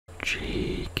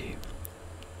cheeky,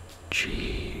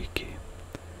 cheeky,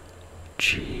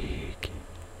 cheeky,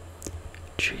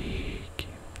 cheeky.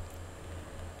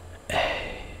 ASMR.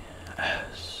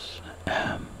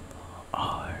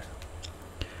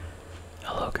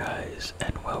 Hello guys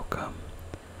and welcome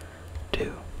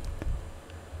to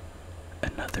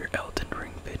another Elden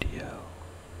Ring video.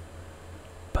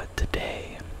 But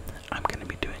today I'm going to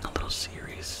be doing a little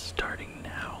series starting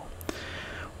now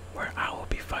where I will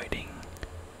be fighting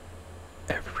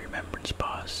every remembrance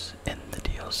boss in the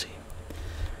DLC.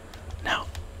 Now,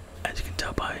 as you can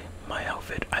tell by my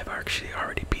outfit, I've actually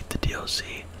already beat the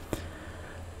DLC.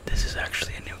 This is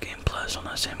actually a new game plus on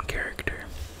the same character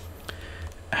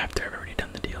after I've already done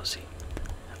the DLC.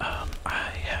 I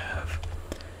have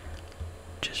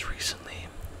just recently,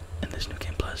 in this new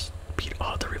game plus, beat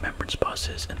all the remembrance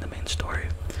bosses in the main story.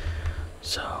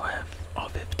 So I have all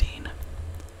 15.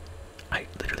 I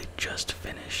literally just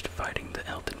finished fighting the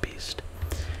Elden Beast.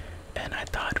 And I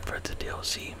thought for the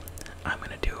DLC, I'm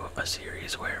going to do a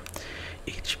series where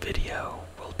each video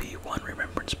will be one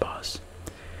remembrance boss.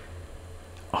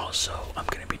 Also, I'm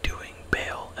going to be doing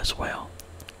Bale as well.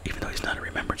 Even though he's not a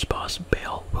remembrance boss,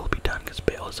 Bale will be done because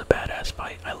Bale is a badass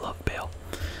fight. I love Bale.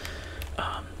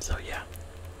 So yeah,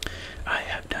 I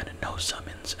have done no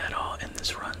summons at all in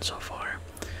this run so far.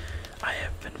 I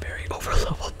have been very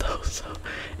overleveled though, so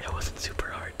it wasn't super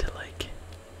hard to like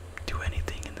do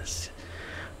anything in this.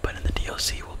 But in the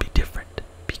DLC will be different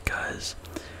because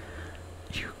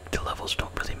the levels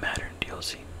don't really matter in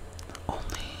DLC.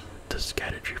 Only the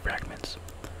scattered tree fragments.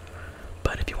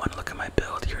 But if you want to look at my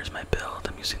build, here's my build.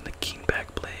 I'm using the King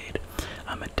Back Blade.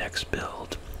 I'm a Dex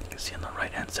build. You can see on the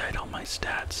right hand side all my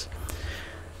stats.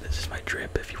 This is my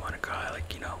drip if you want to go,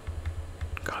 like, you know,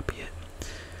 copy it.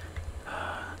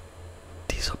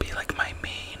 These will be like my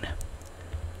main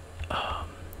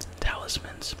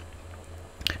talismans.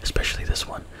 Especially this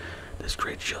one. This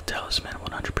Great Shield Talisman,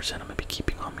 100% I'm going to be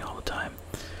keeping on me all the time.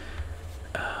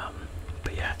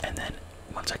 But yeah, and then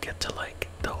once I get to like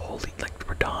the holy, like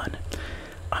Radon,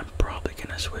 I'm probably going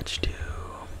to switch to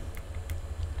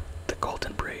the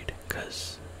Golden Braid,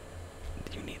 because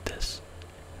you need this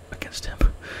against him.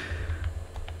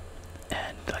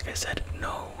 And like I said,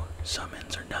 no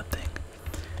summons or nothing.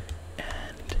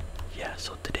 And yeah,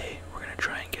 so today we're going to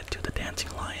try and get to the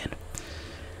Dancing Lion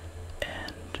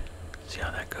and see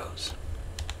how that goes.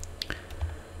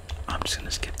 I'm just going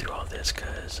to skip through all this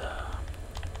because,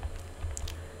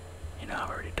 you know, I've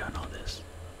already done all this.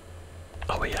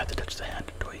 Oh wait, I have to touch the hand.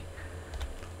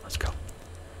 Let's go.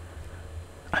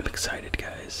 I'm excited,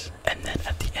 guys. And then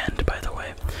at the end, by the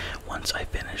way, once I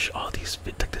finish all these,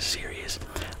 like the series,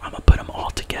 I'm gonna put them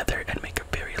all together and make a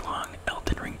very long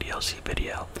Elden Ring DLC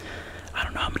video. I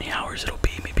don't know how many hours it'll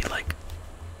be, maybe like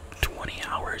 20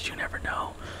 hours, you never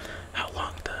know how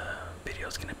long the video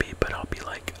is gonna be, but I'll be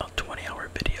like a 20-hour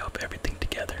video of everything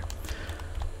together.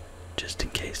 Just in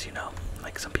case, you know,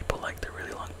 like some people like the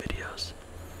really long videos.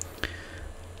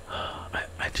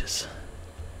 I just,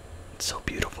 it's so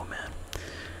beautiful, man.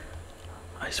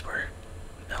 I swear,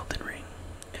 Elden Ring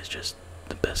is just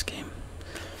the best game.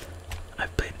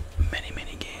 I've played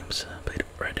many games. I played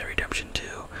Red Dead Redemption 2.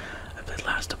 I played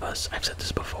Last of Us. I've said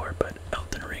this before, but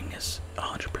Elden Ring is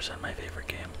 100% my favorite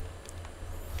game.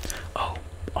 Oh,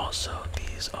 also,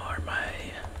 these are my...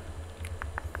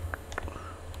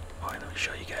 Oh, let me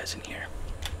show you guys in here.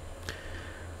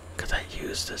 Because I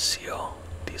use the seal.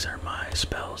 These are my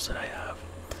spells that I have.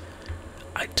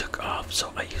 I took off,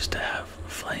 so I used to have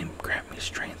Flame grant me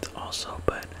strength also,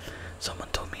 but someone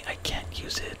told me I can't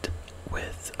use it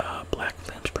with Black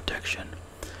Flame's protection.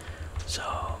 So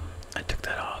I took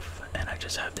that off, and I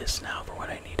just have this now for when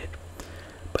I need it.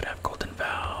 But I have Golden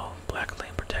Vow, Black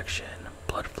Flame protection,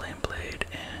 Blood Flame Blade,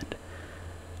 and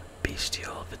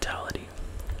Bestial Vitality.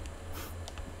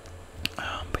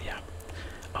 But yeah.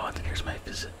 Oh, and then here's my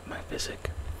physic.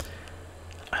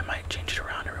 I might change it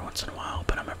around every once in a while,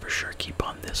 but I'm gonna for sure keep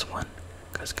on this one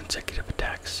because consecutive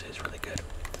attacks is really good.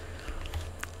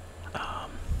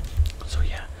 So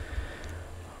yeah.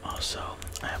 Also,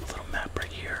 I have a little map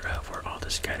right here of where all the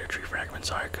scattered tree fragments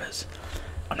are, because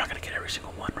I'm not gonna get every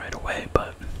single one right away,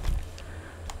 but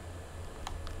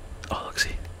oh look,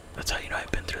 see, that's how you know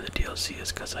I've been through the DLC,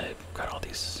 is because I've got all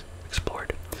these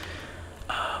explored.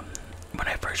 When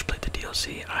I first played the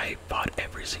DLC, I fought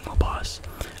every single boss.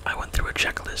 I went through a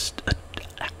checklist,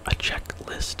 a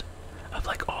checklist of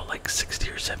like all like 60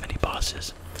 or 70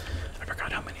 bosses. I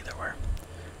forgot how many there were,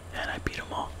 and I beat them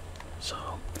all. So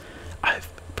I've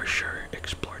for sure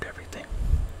explored everything.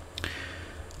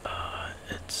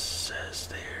 It says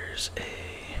there's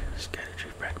a scattered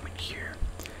tree fragment here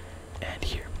and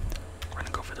here. We're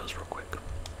gonna go for those real quick.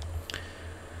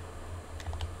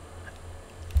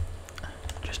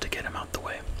 just to get him out the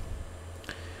way.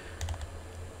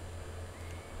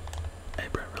 Hey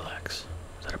bro, relax.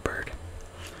 Is that a bird?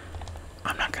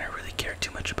 I'm not gonna really care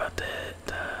too much about the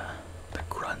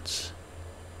grunts.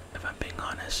 If I'm being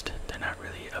honest, they're not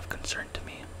really of concern to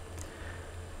me.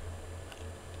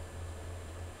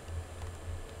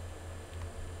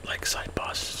 Like side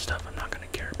bosses and stuff, I'm not gonna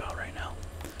care about right now.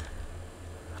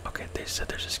 Okay, they said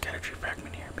there's a scatter tree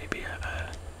fragment here. Maybe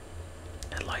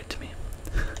it lied to me.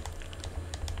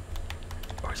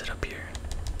 Or is it up here?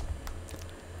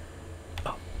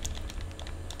 Oh,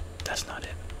 that's not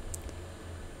it.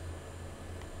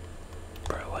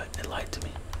 Bro, what? It lied to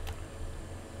me.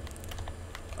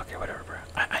 Okay, whatever, bro.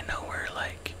 I know where,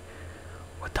 like,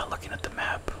 without looking at the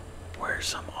map, where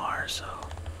some are, so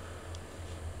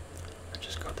let's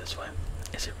just go this way.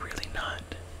 Is it really not?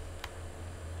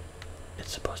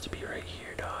 It's supposed to be right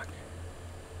here, dog.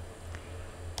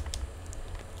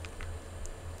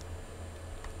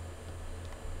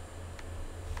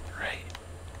 Right.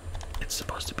 It's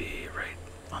supposed to be right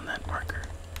on that marker.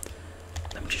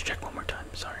 Let me just check one more time,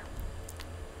 sorry.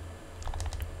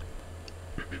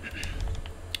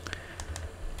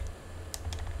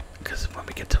 Because when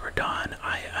we get to Erdtree,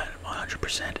 I am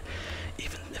 100%,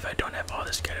 even if I don't have all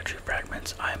the scatter tree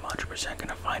fragments, I'm 100%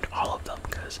 gonna find all of them,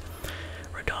 because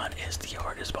Erdtree is the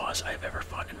hardest boss I've ever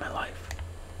fought in my life.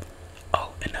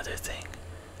 Oh, another thing,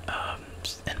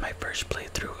 in my first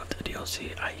playthrough of the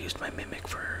DLC, I used my Mimic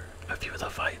for a few of the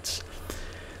fights,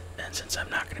 and since I'm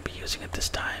not gonna be using it this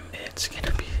time, it's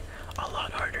gonna be a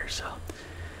lot harder, so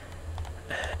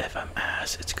if I'm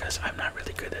ass, it's because I'm not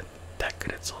really that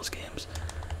good at Souls games.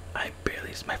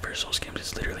 My first Souls game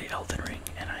is literally Elden Ring,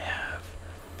 and I have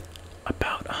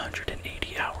about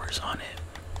 180 hours on it.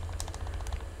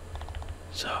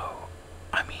 So,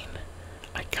 I mean,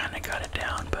 I kinda got it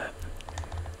down, but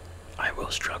I will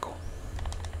struggle.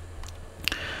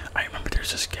 I remember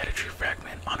there's a scatter tree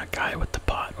fragment on a guy with the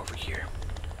pot over here.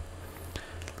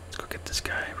 Let's go get this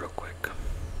guy real quick.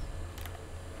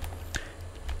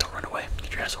 Don't run away.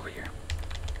 Get your ass over here.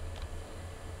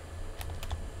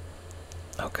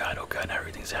 Oh god, now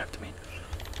everything's after me.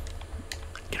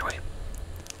 Get away.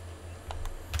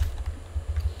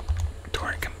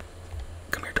 Torrent, come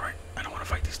here, Torrent. I don't want to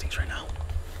fight these things right now.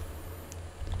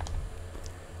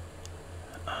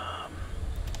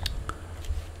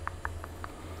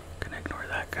 Gonna ignore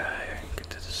that guy. Get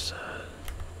to this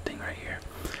thing right here.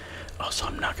 Also,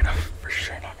 I'm not gonna, for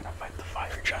sure, not gonna fight the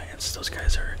fire giants. Those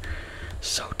guys are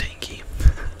so tanky.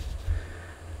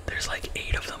 There's like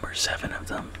 8 of them or 7 of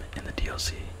them in the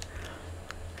DLC.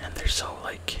 And they're so,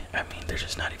 like, I mean, they're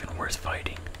just not even worth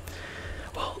fighting.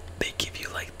 Well, they give you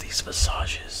like these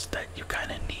massages that you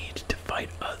kind of need to fight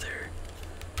other,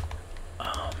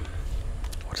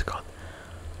 what's it called?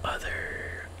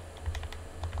 Other,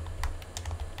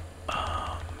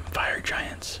 fire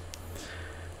giants.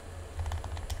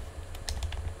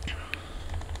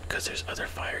 Because there's other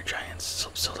fire giants.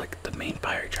 So like the main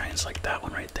fire giants, like that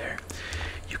one right there,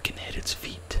 you can hit its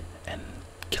feet and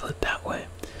kill it that way.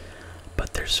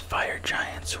 But there's fire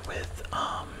giants with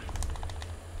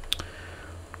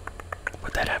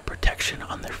that have protection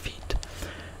on their feet,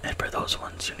 and for those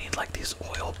ones you need like these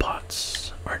oil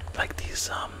pots, or like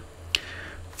these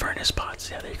furnace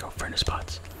pots. Yeah, there you go, furnace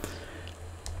pots.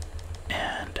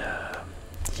 And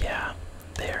yeah,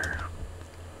 they're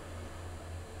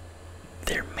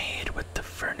made with the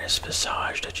furnace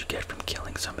visage that you get from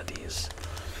killing some of these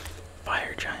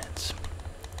fire giants.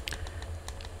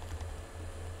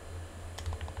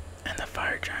 And the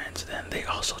fire giants, then they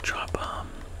also drop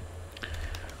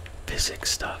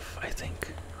physics stuff, I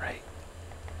think, right?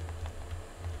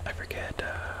 I forget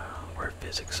where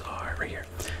physics are. Right here.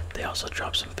 They also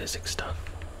drop some physics stuff.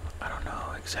 I don't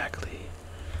know exactly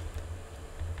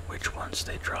which ones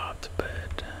they dropped,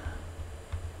 but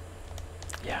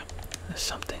yeah, there's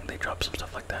something. They drop some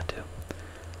stuff like that too.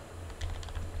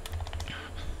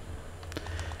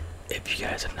 If you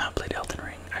guys have not played Elden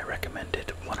Ring, I recommend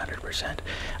it 100%.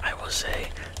 I will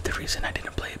say the reason I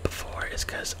didn't play it before is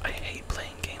because I hate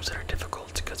playing games that are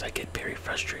difficult, because I get very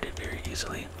frustrated very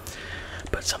easily.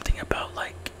 But something about,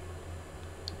 like,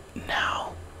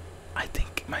 now, I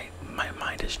think my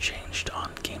mind has changed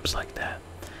on games like that,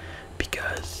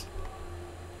 because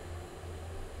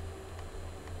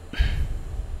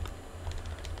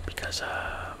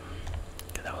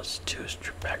that was 2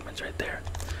 fragments right there.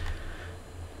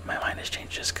 My mind has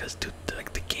changed just because, dude,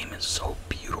 like, the game is so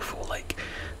beautiful, like,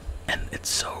 and it's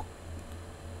so,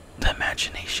 the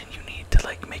imagination you need to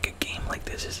like make a game like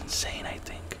this is insane. I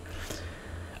think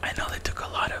I know they took a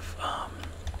lot of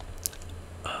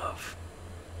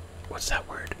what's that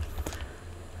word,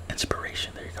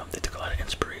 inspiration. There you go. They took a lot of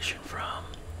inspiration from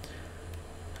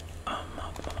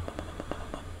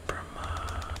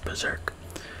Berserk.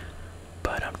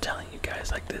 But I'm telling you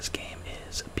guys, like, this game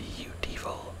is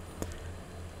beautiful.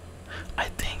 I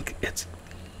think there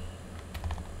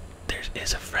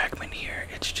is a fragment here.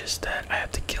 It's just that I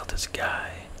have to kill this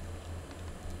guy.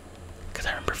 Because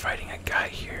I remember fighting a guy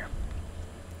here.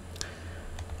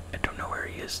 I don't know where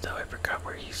he is though. I forgot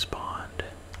where he spawned.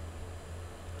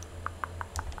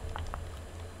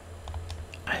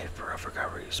 I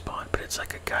forgot where he spawned, but it's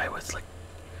like a guy with like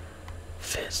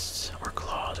fists or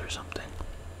claws or something.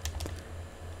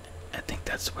 I think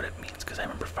that's what it means because I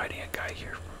remember fighting a guy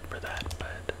here for that,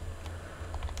 but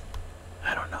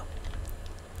I don't know.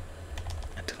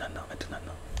 I do not know. I do not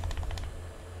know.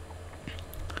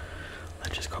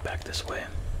 Let's just go back this way.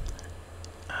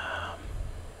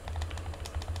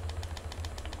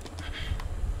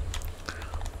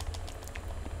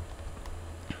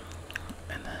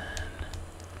 And then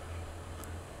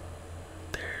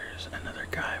there's another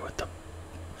guy with the.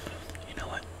 You know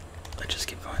what? Let's just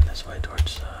keep going this way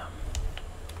towards.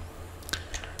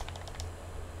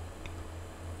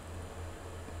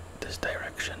 This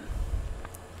direction.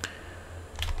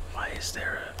 Why is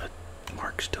there a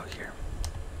mark still here?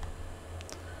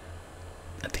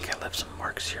 I think I left some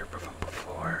marks here from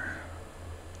before.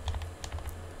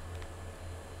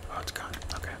 Oh, it's gone.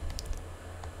 Okay.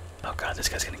 Oh god, this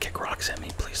guy's gonna kick rocks at me.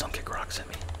 Please don't kick rocks at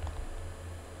me.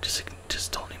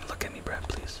 Just don't even look at me, Brad.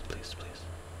 Please, please, please.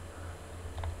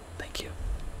 Thank you.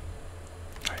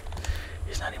 Alright.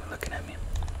 He's not even looking at me.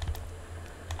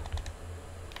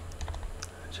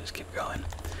 Let's just keep going.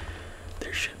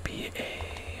 There should be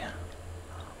a...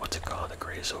 What's it called? The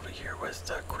grace over here with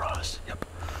the cross. Yep.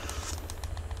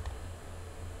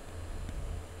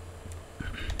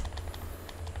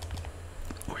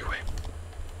 Wait.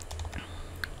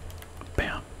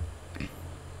 Bam.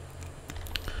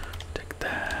 Take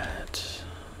that.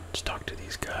 Let's talk to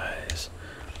these guys.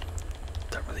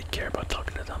 Don't really care about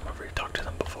talking to them. I've already talked to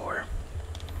them before.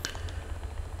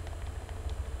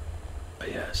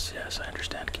 But yes, I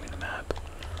understand. Give me the map.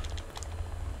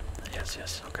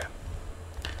 Yes, okay.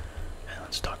 And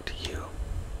let's talk to you.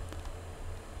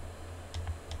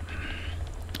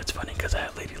 It's funny because I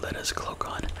have Lady Letta's cloak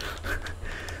on.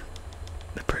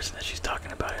 The person that she's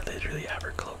talking about, I literally have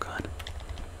her cloak on.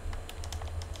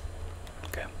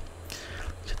 Okay.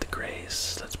 Let's hit the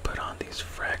grace. Let's put on these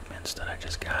fragments that I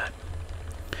just got.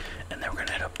 And then we're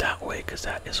gonna head up that way because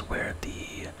that is where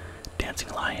the dancing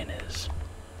lion is.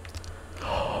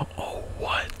 Oh,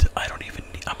 what? I don't even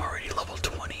need, I'm already level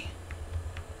 20.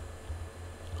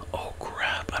 Oh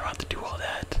crap, I don't have to do all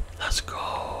that. Let's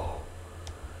go.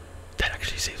 That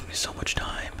actually saves me so much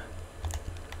time.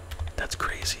 That's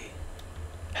crazy.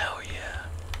 Hell yeah.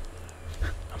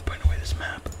 I'm putting away this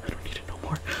map. I don't need it no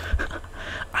more.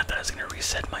 I thought I was gonna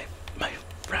reset my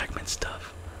fragment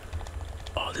stuff.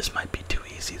 Oh, this might be too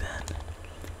easy then.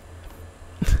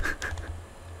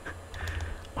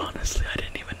 Honestly, I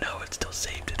didn't even know it still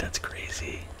saved it. That's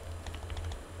crazy.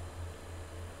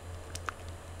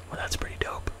 Well, that's pretty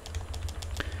dope.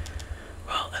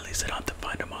 Well, at least I don't have to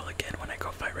find them all again when I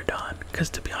go fight Radon. Because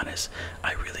to be honest,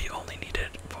 I really only need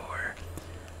it for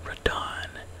Radon.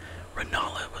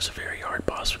 Renala was a very hard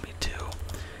boss for me too.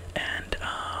 And,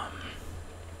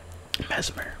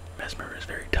 Mesmer. Mesmer is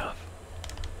very tough.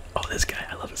 Oh, this guy.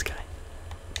 I love this guy.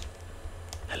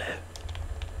 Hello.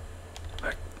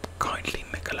 Kindly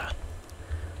Mikola.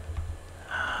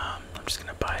 I'm just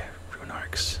gonna buy Rune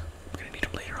Arcs. I'm gonna need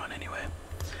them later on anyway.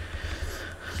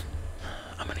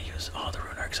 I'm gonna use all the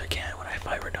Rune Arcs I can when I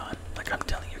fight Radon. Like I'm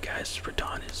telling you guys,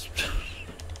 Radon is...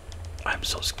 I'm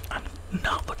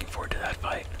not looking forward to that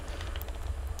fight.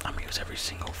 I'm gonna use every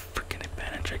single freaking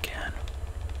advantage I can.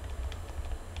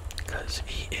 Because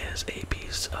he is a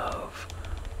piece of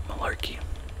malarkey.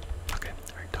 Okay,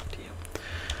 alright, talk to you.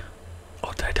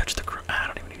 Oh, did I touch the cross? I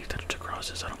don't even need to touch the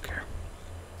crosses, I don't care.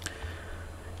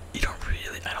 You don't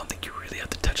really, I don't think you really have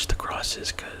to touch the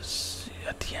crosses, because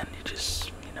at the end you just,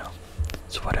 you know,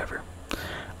 it's whatever.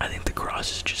 I think the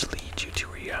crosses just lead you to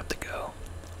where you have to go.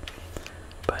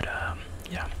 But,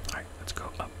 yeah, alright, let's go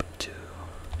up to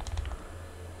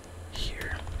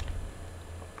here.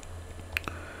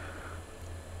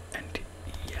 And,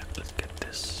 yeah, let's get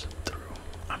this through.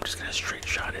 I'm just gonna straight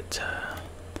shot it to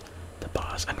the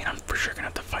boss. I mean, I'm for sure gonna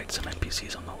have to fight some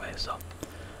NPCs on the way, so.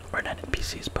 Or not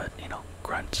NPCs, but, you know,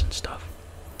 grunts and stuff.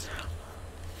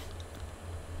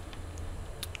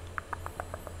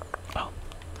 Oh,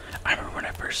 I remember when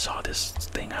I first saw this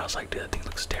thing, I was like, dude, that thing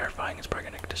looks terrifying. It's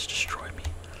probably gonna just destroy me.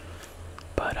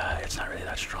 But, it's not really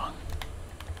that strong.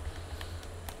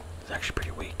 It's actually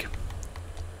pretty weak.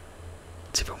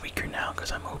 it's even weaker now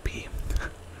because I'm OP.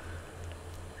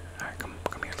 Alright, come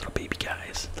here, little baby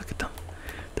guys. Look at them.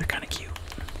 They're kind of cute.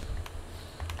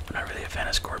 I'm not really a fan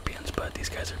of scorpions, but these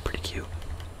guys are pretty cute.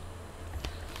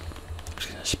 I'm just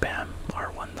gonna spam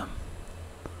R1 them.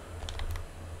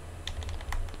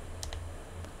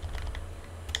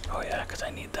 Oh yeah, because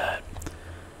I need that.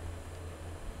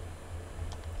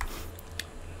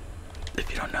 If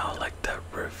you don't know, like the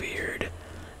revered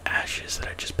ashes that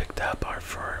I just picked up are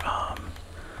for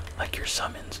like your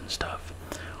summons and stuff.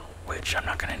 Which I'm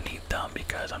not gonna need them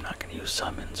because I'm not gonna use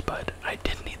summons, but I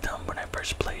did need them when I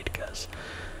first played because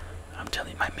I'm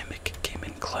telling you, my mimic came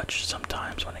in clutch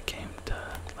sometimes when it came to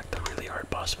like the really hard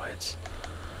boss fights.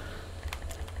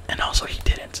 And also he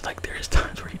didn't, like there's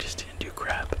times where he just didn't do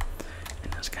crap.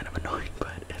 And that's kind of annoying,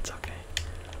 but it's okay.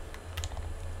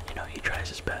 You know, he tries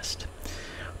his best.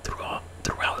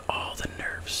 Throughout all the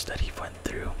nerfs that he went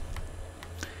through.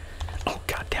 Oh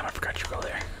god damn, I forgot you go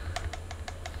there.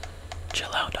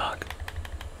 Chill out, dog.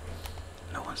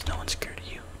 No one's scared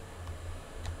of you.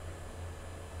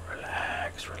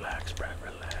 Relax, Brad,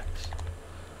 relax.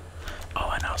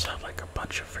 Oh, and I also have like a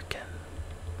bunch of freaking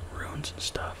runes and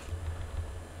stuff.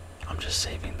 I'm just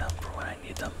saving them for when I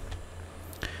need them.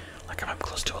 Like if I'm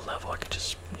close to a level, I can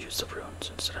just use the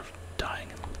runes instead of dying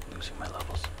and losing my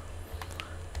levels.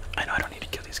 I know I don't need to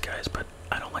kill these guys, but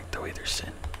I don't like the way they're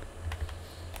sitting.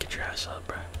 Get your ass up,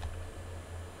 bruh.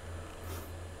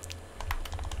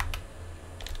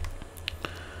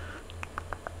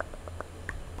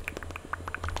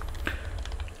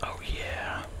 Oh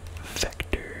yeah,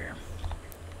 Vector.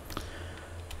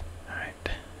 Alright,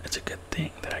 it's a good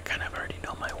thing that I kind of already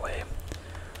know my way.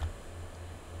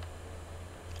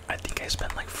 I think I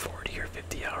spent like 40 or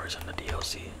 50 hours on the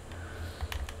DLC.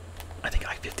 I think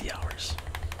like 50 hours.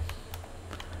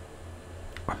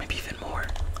 Or maybe even more.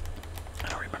 I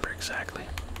don't remember exactly.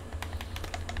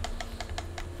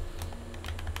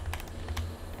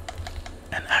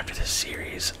 And after this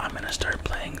series, I'm gonna start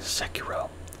playing Sekiro.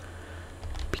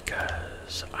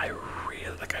 Because I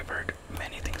really, like I've heard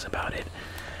many things about it.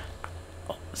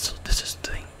 Oh, so this is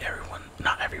the thing,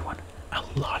 not everyone, a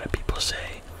lot of people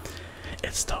say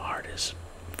it's the hardest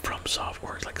From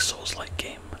Software, like Souls-like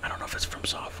game. I don't know if it's From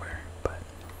Software, but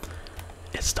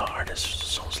it's the hardest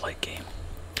Souls-like game.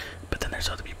 But then there's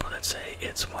other people that say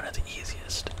it's one of the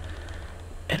easiest.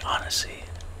 And honestly,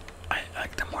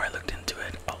 like the more I looked into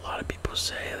it, a lot of people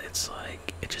say it's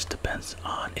like it just depends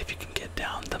on if you can get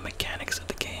down the mechanics of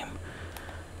the game,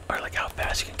 or like how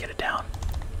fast you can get it down.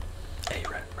 Hey,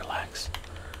 relax.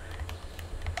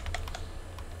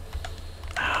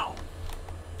 Ow.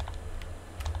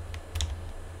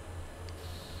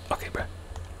 Okay, bruh.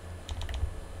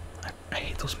 I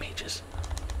hate those mages.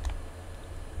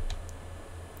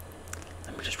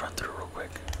 Let me just run through real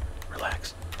quick.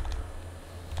 Relax.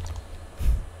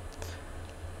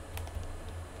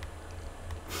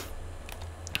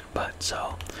 But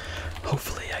so,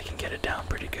 hopefully I can get it down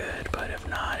pretty good, but if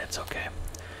not, it's okay.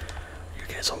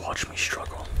 You guys will watch me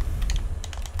struggle.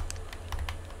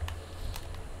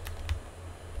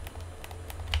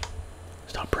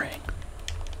 Stop praying.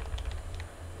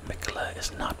 Mikla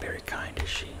is not very kind, is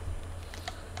she?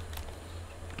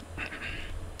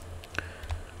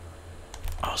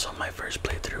 Also, my first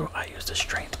playthrough, I used a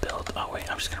strength build. Oh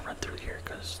wait, I'm just gonna run through here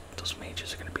because those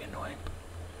mages are gonna be annoying.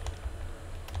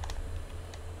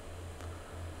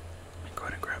 Let me go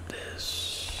ahead and grab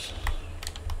this.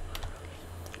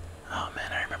 Oh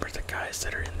man, I remember the guys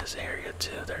that are in this area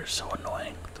too. They're so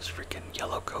annoying. Those freaking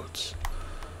yellow coats.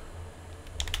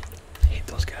 I hate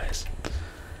those guys.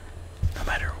 No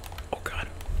matter. Oh god.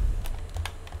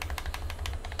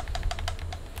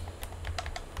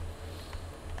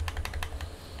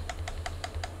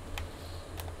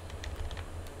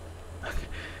 Okay.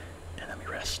 And let me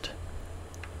rest.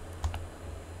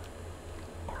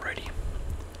 Alrighty.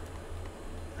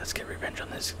 Let's get revenge on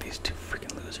these two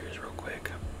freaking losers real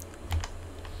quick.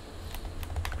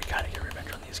 We gotta get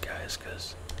revenge on these guys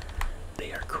because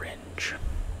they are cringe.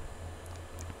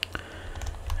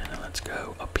 And then let's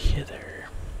go up hither.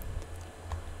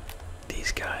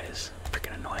 These guys,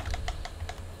 freaking annoying.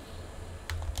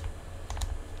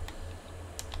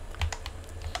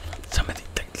 Some of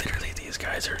literally these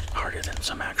guys are harder than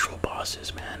some actual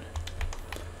bosses, man.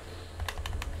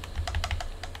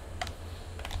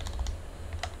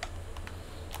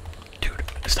 Dude,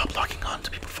 stop locking on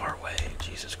to people far away.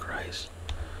 Jesus Christ.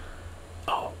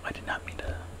 Oh, I did not mean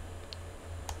to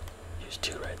use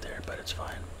two right there, but it's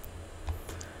fine.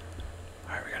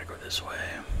 Alright, we gotta go this way.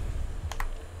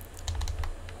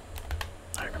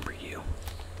 I remember you,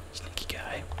 sneaky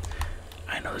guy.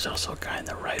 I know there's also a guy on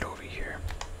the right over here.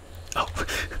 Oh,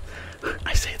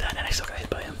 I say that and I still got hit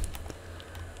by him.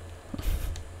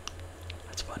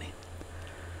 That's funny.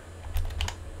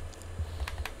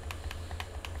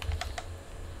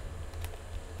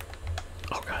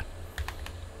 Oh god.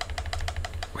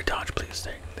 We dodge, please.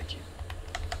 There, thank you.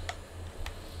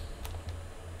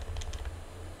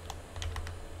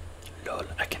 Lol,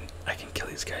 I can kill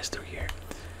these guys through here.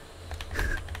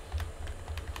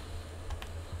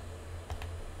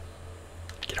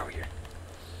 Get over here.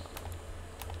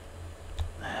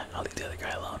 I'll leave the other guy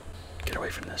alone. Get away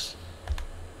from this.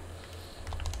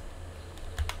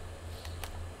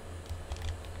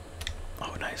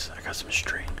 Oh, nice. I got some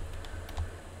string.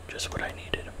 Just what I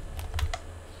needed.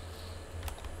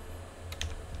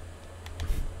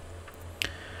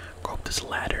 Go up this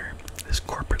ladder, this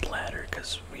corporate ladder,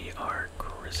 because we are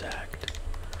Grizacked.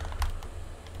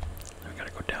 We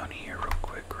gotta go down here real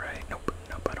quick, right? Nope,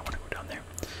 nope, I don't want to go down there.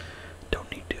 Don't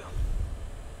need to.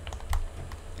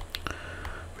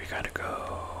 We gotta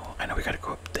go. I know we gotta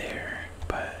go up there,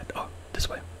 but oh, this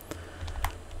way.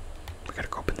 We gotta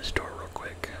go open this door real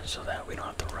quick so that we don't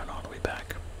have to run all the way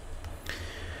back.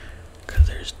 Because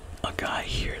there's a guy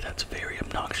here that's very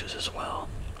obnoxious as well.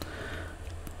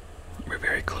 We're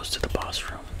very close to the boss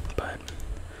room, but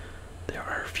there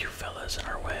are a few fellas in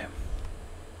our way.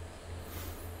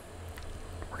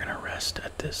 We're gonna rest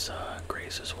at this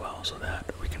grace as well so that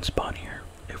we can spawn here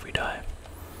if we die.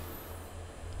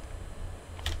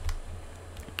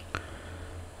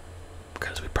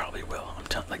 Because we probably will. I'm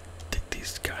telling, like,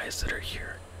 these guys that are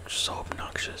here are so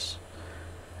obnoxious.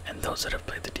 And those that have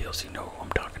played the DLC know who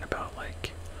I'm talking about.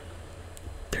 Like,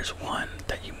 there's one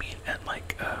that you meet at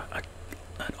like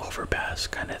an overpass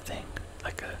kind of thing,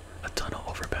 like a tunnel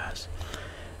overpass,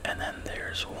 and then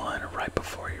there's one right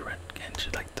before you run into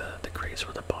like the grace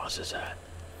where the boss is at.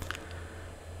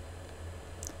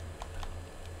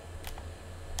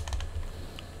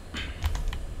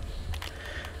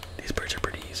 These birds are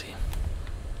pretty easy.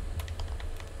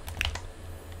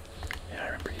 Yeah, I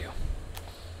remember you.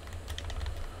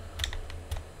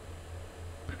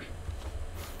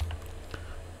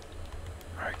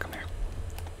 Alright, come here.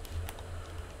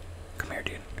 Come here,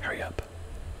 dude. Hurry up.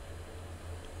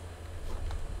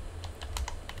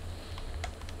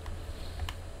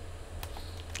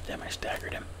 Damn, I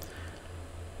staggered him.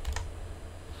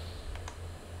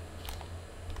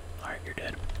 Alright, you're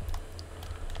dead.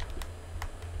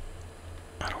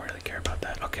 I don't really care about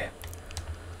that. Okay.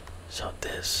 So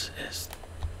this is...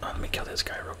 let me kill this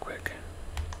guy real quick.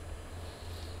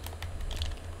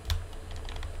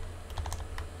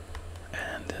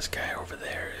 And this guy over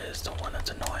there is the one that's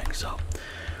annoying, so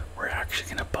we're actually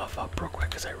gonna buff up real quick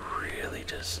because I really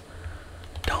just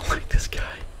don't like this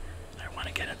guy. I want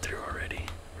to get it through already.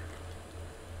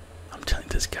 I'm telling you,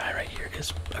 this guy right here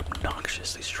is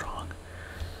obnoxiously strong.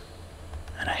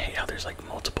 And I hate how there's like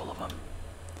multiple of them.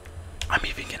 I'm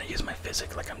even gonna use my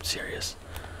physic, like I'm serious.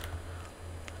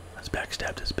 Let's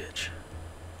backstab this bitch.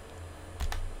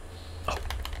 Oh.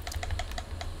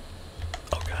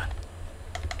 Oh god.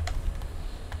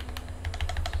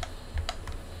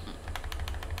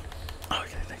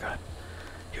 Okay, thank god.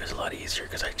 He was a lot easier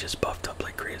because I just buffed up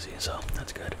like crazy, so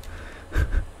that's good.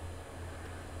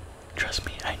 Trust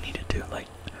me, I needed to. Like,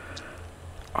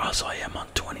 also I am on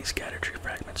 20 scatter tree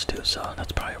fragments too, so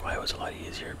that's probably why it was a lot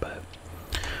easier. But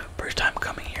first time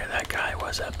coming here, that guy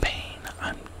was a pain.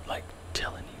 I'm like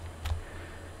telling you,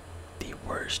 the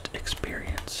worst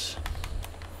experience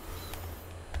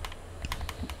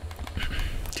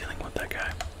dealing with that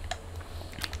guy.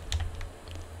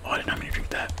 Oh, I did not mean to drink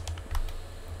that.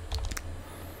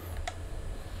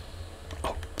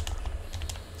 Oh.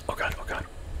 Oh god, oh god.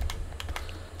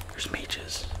 There's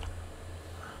mages.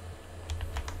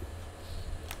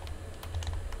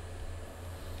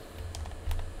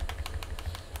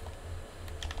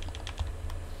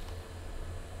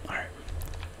 Alright.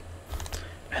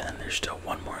 And then there's still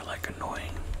one more like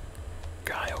annoying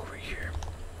guy over here.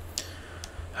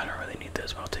 I don't really need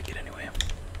this, but I'll take it anyway.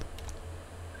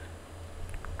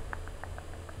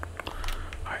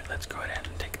 Alright, let's go ahead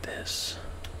and take this.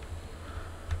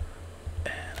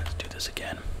 And let's do this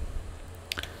again.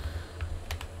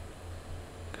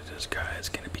 Because this guy is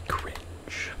going to be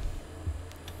cringe.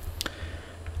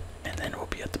 And then we'll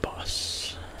be at the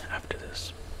boss after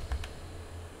this.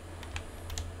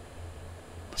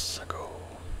 Let's go.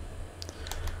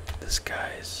 This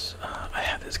guy's, I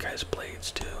have this guy's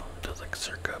blades too. Those like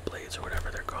circa blades or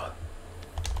whatever they're called.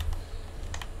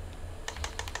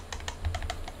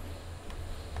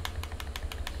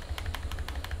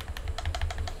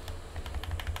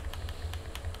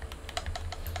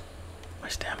 My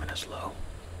stamina's low.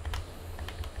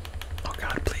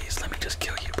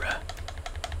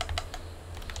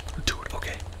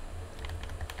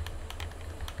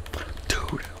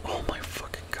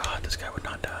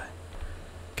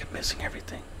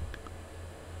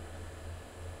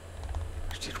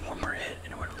 it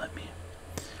and it wouldn't let me.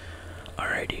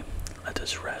 Alrighty, let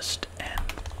us rest, and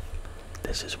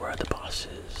this is where the boss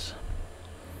is.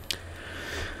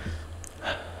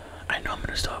 I know I'm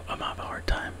gonna have a hard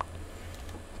time.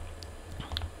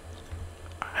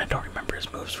 I don't remember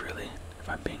his moves really, if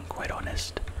I'm being quite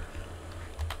honest.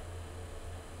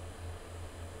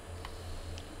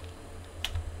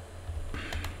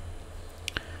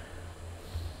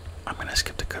 I'm gonna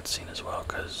skip the cutscene as well,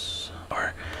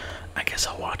 or I guess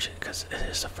I'll watch it because it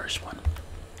is the first one.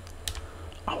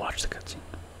 I'll watch the cutscene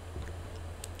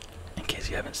in case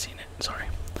you haven't seen it. Sorry,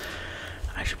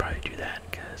 I should probably do that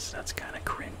because that's kind of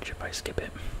cringe if I skip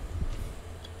it.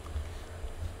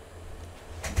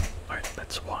 All right,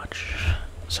 let's watch.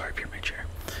 Sorry if you're in my chair.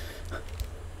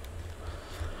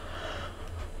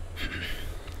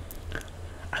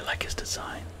 I like his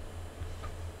design.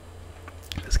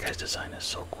 This guy's design is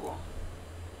so cool.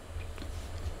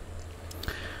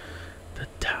 The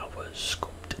towers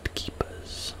sculpted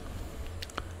keepers,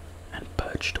 and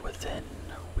perched within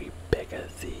we beg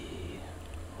of thee,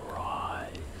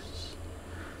 rise.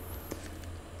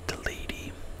 The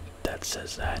lady that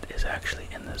says that is actually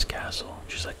in this castle.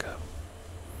 She's like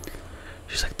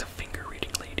the finger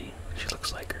reading lady. She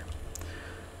looks like her.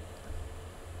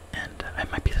 And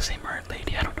it might be the same art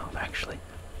lady, I don't know if actually.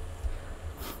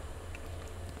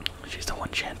 She's the one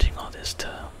chanting all this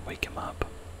to wake him up.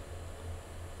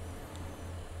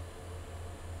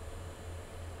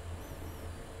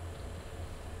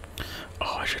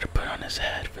 Oh, I should have put on his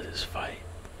head for this fight,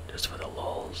 just for the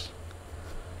lulz.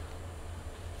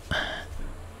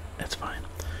 It's fine.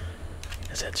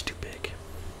 His head's too big.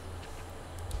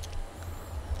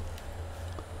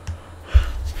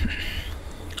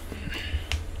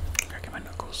 Cracking my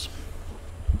knuckles.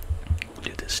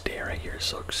 Dude, this stare right here is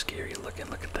so scary looking.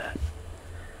 Look at that.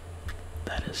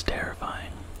 That is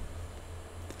terrifying.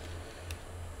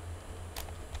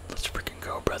 Let's freaking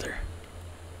go, brother.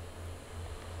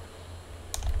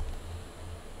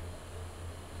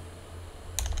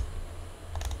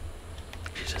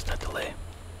 Jesus, that delay.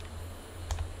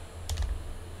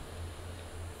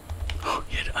 Oh,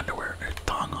 he had underwear or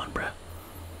thong on, bruh.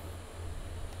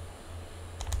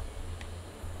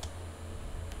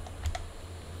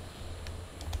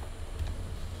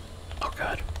 Oh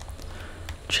god.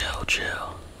 Chill,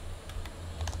 chill.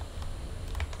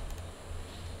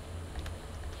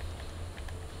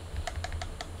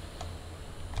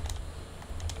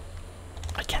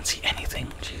 I can't see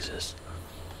anything, Jesus.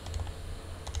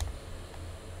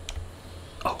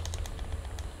 Oh.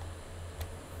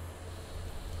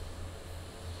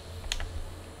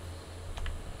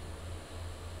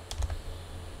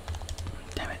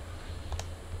 Damn it.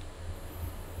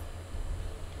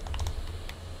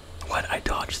 What? I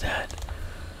dodged that.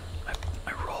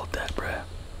 I rolled that, bruh.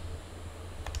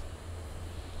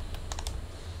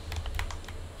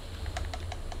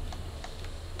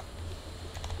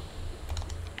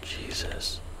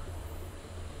 Jesus.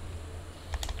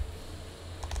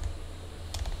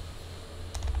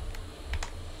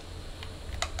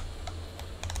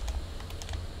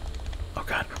 Oh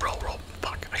god, roll, roll.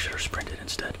 Fuck, I should have sprinted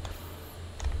instead.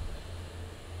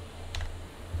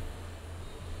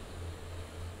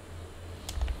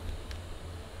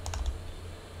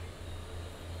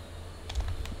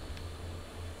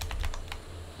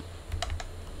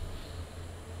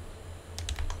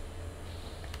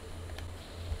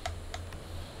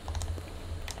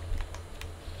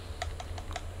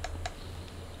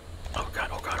 Oh god,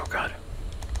 oh god, oh god.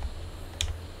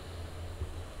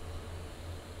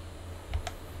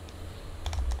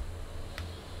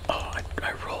 Oh,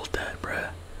 I rolled that, bruh.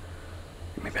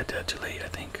 Maybe I did that too late, I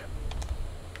think.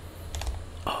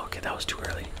 Oh, okay, that was too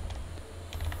early.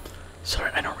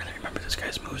 Sorry, I don't really remember this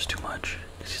guy's moves too much.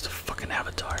 Because he's a fucking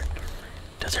avatar.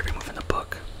 Does every move in the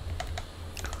book.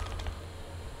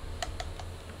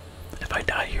 If I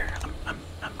die here, I'm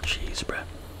cheese, bruh.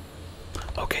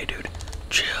 Okay, dude,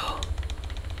 chill.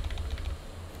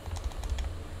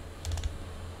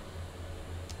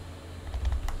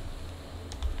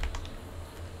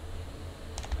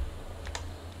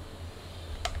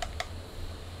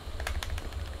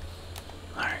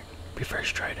 Alright, we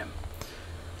first tried him.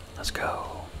 Let's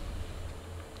go.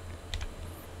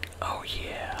 Oh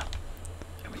yeah.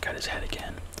 And we got his head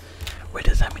again. Wait,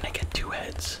 does that mean I get 2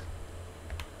 heads?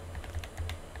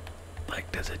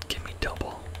 Like, does it give me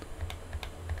double?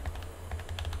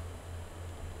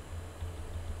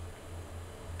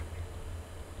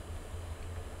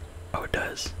 Oh, it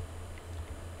does.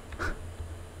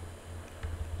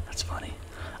 That's funny.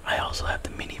 I also have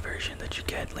the mini version that you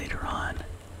get later on.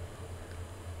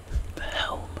 The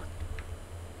helm.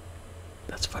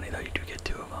 That's funny though, you do get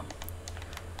 2 of them.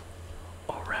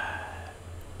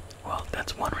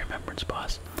 That's one remembrance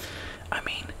boss. I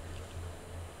mean,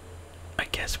 I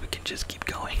guess we can just keep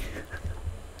going.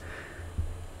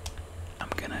 I'm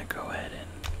gonna go ahead and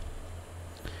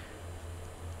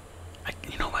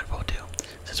you know what we'll do?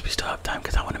 Since we still have time,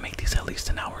 because I want to make these at least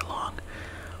an hour long,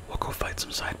 we'll go fight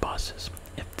some side bosses.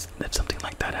 If something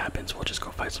like that happens, we'll just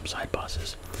go fight some side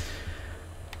bosses.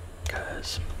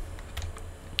 Because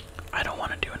I don't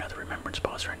want to do another remembrance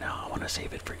boss right now. I want to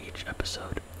save it for each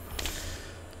episode.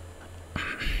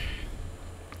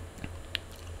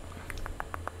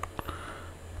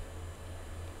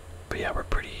 But yeah, we're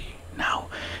pretty now.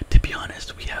 To be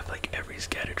honest, we have like every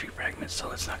scatter tree fragment,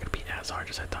 so it's not gonna be as hard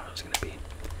as I thought it was gonna be.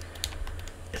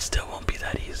 It still won't be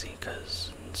that easy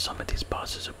because some of these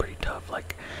bosses are pretty tough.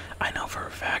 Like, I know for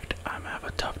a fact I'm gonna have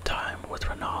a tough time with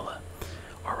Renala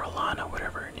or Rolana,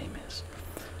 whatever her name is.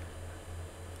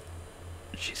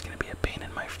 She's gonna be a pain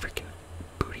in my freaking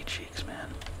booty cheeks, man.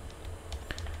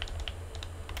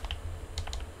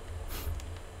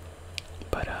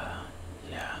 But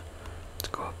yeah, let's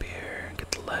go up here and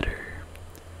get the letter.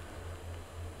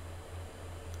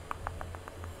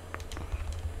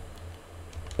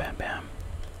 Bam bam.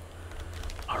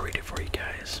 I'll read it for you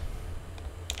guys.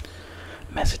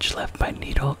 Message left by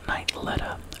Needle Knight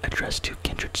Letta, addressed to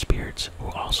kindred spirits who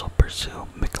also pursue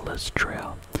Miquella's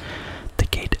trail. The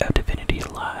gate of divinity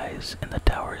lies in the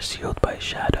tower sealed by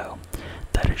shadow.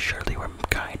 That is surely where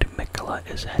kind Miquella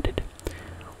is headed.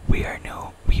 We are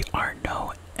no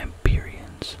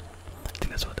Empyreans. I think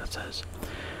that's what that says.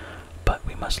 But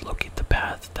we must locate the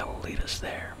path that will lead us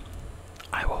there.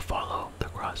 I will follow the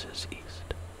crosses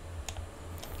east.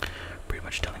 Pretty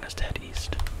much telling us to head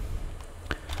east.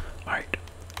 Alright,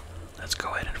 let's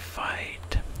go ahead and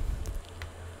fight.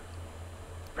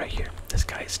 Right here. This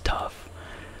guy is tough.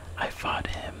 I fought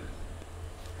him.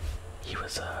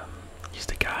 He's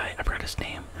the guy, I forgot his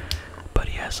name, but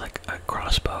he has like a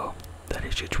crossbow that he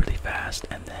shoots really fast,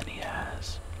 and then he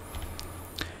has,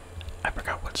 I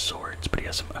forgot what swords, but he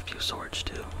has a few swords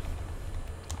too.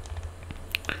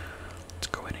 Let's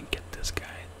go ahead and get this guy.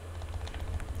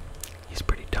 He's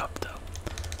pretty tough though.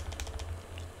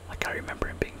 Like, I remember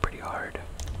him being pretty hard.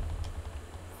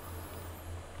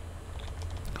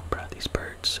 Oh, bro, these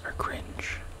birds are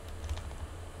cringe.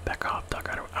 Back off, dog.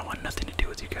 I want nothing to do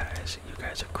with you guys. You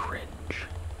guys are cringe.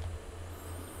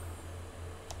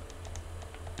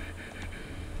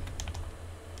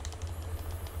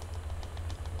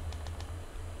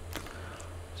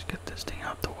 Let's get this thing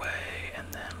out the way, and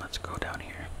then let's go down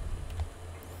here.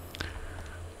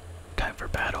 Time for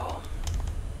battle.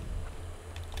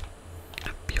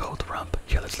 Behold Rump.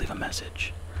 Here, let's leave a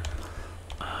message.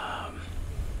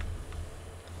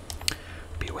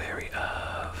 Be wary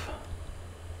of...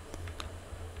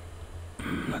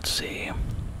 let's see.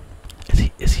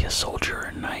 Is he a soldier or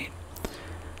a knight?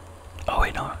 Oh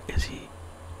wait, no. Is he?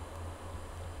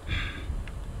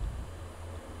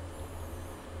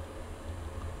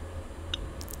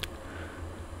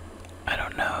 I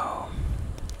don't know.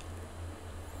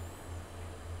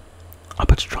 I'll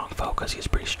put strong foe because he's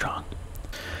pretty strong.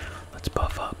 Let's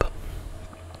buff up.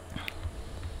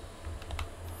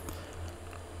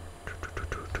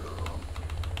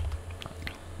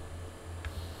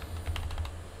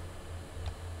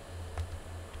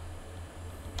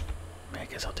 I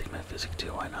guess I'll take my physic too,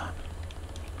 why not?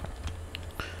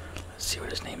 Let's see what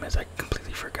his name is, I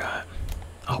completely forgot.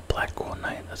 Oh, Black Gold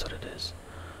Knight, that's what it is.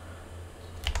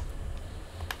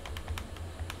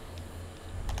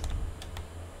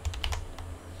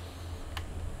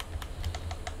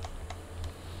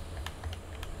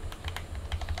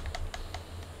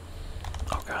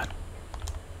 Oh god.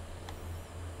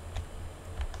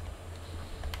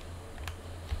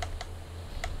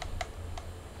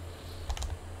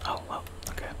 Oh, well,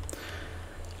 okay.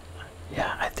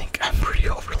 Yeah, I think I'm pretty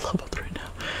over-leveled right now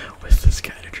with the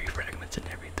scatter tree fragments and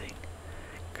everything.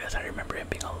 Because I remember him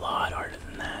being a lot harder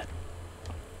than that.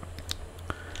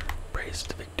 Praise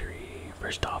the victory.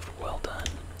 First off, well done.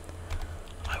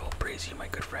 I will praise you, my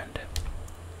good friend.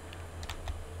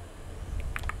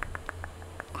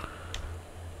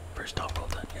 First off, well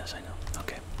done. Yes, I know.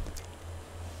 Okay.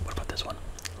 What about this one?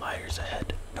 Liars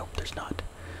ahead. Nope, there's not.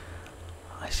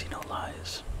 I see no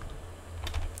lies.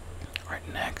 Alright,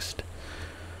 next.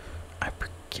 I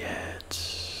forget.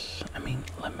 I mean,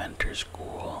 Lamenter's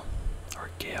School. Or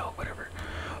Gale, whatever.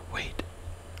 Wait.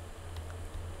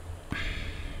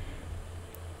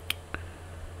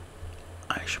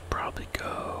 I should probably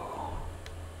go.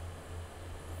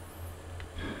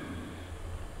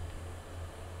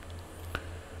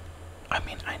 I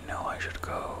mean, I know I should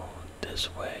go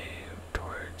this way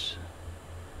towards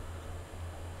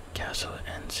Castle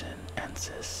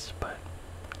Ensis, but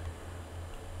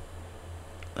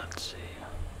let's see.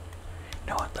 You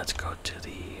know what? Let's go to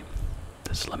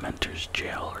this Lamenter's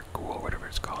jail or ghoul, whatever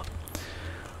it's called.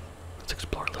 Let's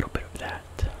explore a little bit of that.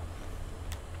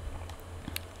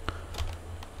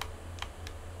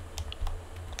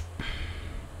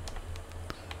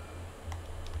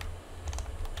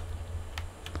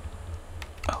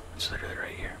 Oh, it's literally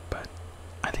right here, but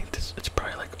I think it's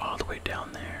probably like all the way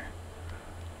down there.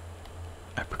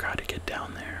 I forgot to get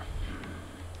down there.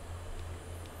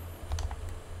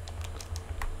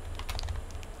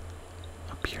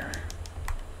 Up here.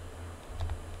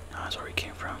 No, that's where we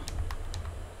came from.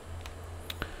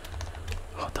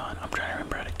 Hold on, I'm trying to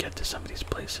remember how to get to some of these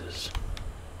places.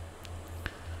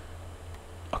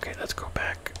 Okay, let's go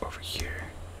back over here,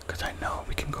 because I know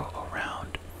we can go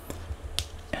around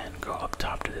and go up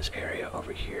top to this area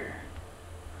over here.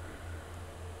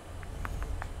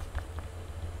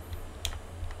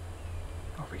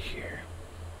 Over here.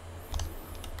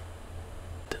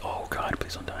 Oh god,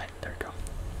 please don't die. There we go.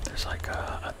 There's like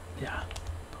yeah,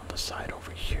 on the side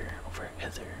over here, over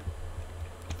hither.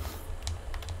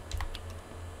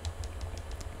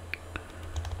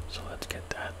 So let's get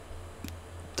that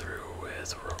through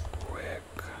with real quick.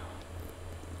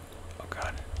 Oh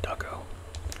god, doggo.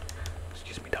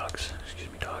 Excuse me, dogs.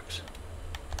 Excuse me, dogs.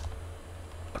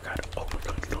 Oh god. Oh my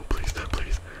god, no, please, no,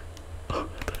 please. Oh,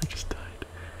 I thought I just died.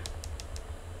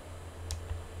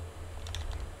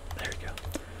 There we go.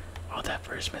 All that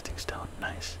for a smithing stone.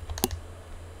 Nice.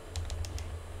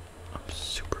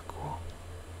 Super cool.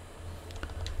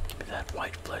 Give me that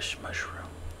white flesh mushroom.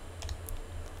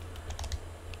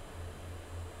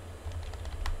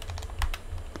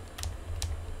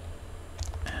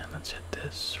 And let's hit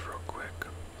this real quick.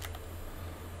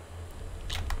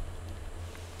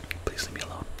 Please leave me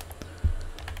alone.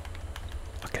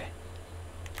 Okay.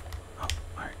 Oh,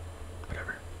 alright.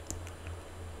 Whatever.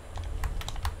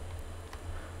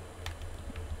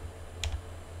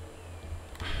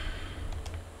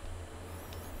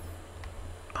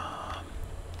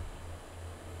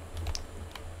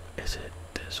 Is it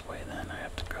this way then I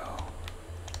have to go?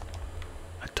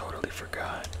 I totally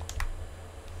forgot.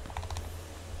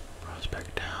 I was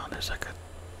back down. There's like I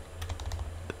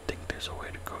think there's a way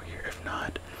to go here. If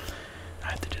not, I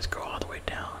have to just go all the way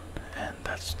down. And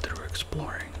that's through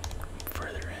exploring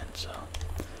further in, so.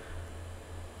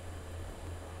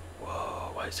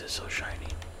 Whoa, why is this so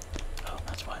shiny? Oh,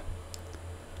 that's fine.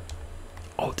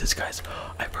 Oh, this guy's.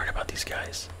 I've heard about these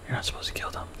guys. You're not supposed to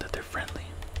kill them, that they're friendly.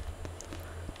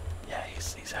 Yeah,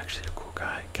 he's actually a cool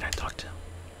guy. Can I talk to him?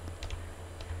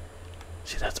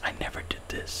 See, I never did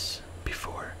this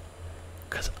before,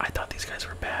 because I thought these guys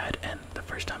were bad, and the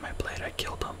first time I played, I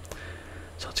killed them.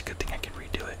 So it's a good thing I can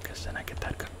redo it, because then I get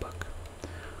that cookbook,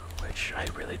 which I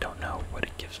really don't know what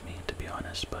it gives me, to be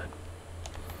honest, but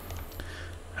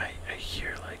I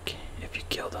hear, like, if you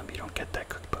kill them, you don't get that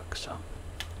cookbook, so.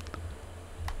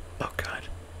 Oh god.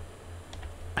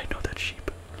 I know that sheep.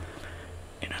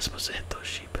 You're not supposed to hit those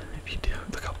sheep. If you do,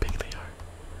 look how big they are.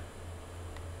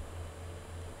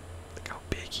 Look how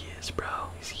big he is, bro.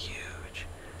 He's huge.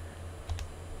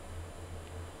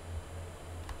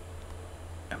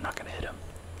 I'm not gonna hit him.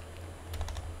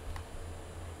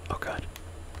 Oh god.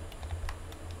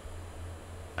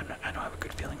 I don't have a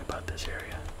good feeling about this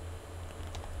area.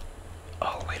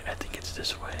 Oh wait, I think it's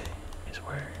this way. Is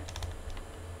where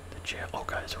the jail. Oh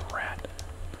god, it's a rat.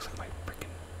 Looks like my freaking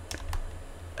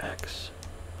X.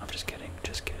 I'm just kidding,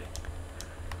 just kidding.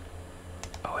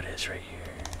 Oh, it is right here.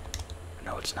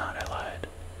 No, it's not, I lied.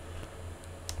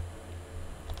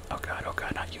 Oh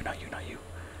god, not you, not you, not you.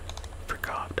 Frick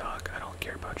off, dog, I don't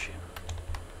care about you.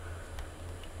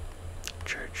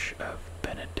 Church of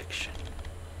Benediction.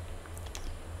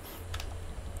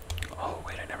 Oh,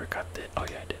 wait, I never got the. Oh,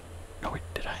 yeah, I did. No, wait,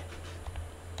 did I?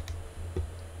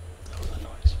 That was a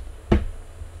noise.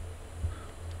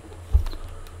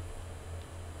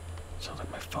 Sounds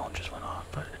like my phone just went off,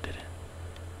 but it didn't.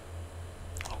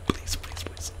 Oh, please, please,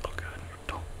 please. Oh, god,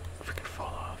 don't freaking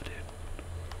fall off, dude.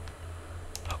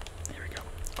 Oh, here we go.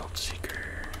 Old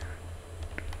Seeker.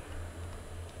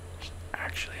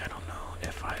 Actually, I don't know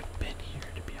if I've been here,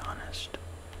 to be honest.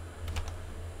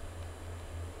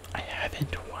 I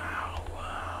haven't. Wow,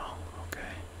 wow. Okay.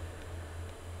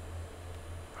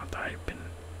 I thought I'd been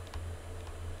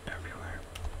everywhere.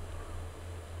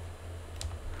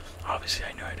 Obviously,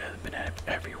 I know I haven't been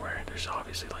everywhere. There's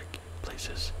obviously like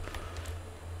places.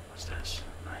 What's this?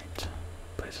 Night.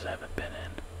 Places I haven't been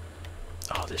in.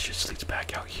 Oh, this just leads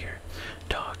back out here.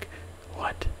 Dog.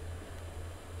 What?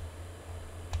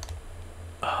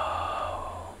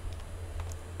 Oh.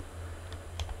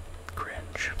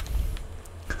 Cringe.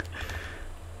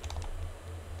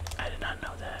 I did not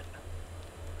know that.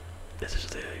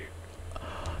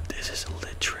 This is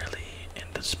literally in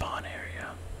the spawn area.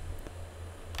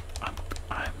 I'm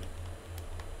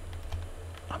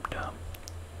dumb.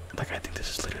 Like, I think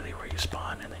this is literally where you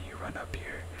spawn and then you run up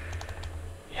here.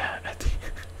 Yeah, I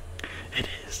think it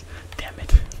is. Damn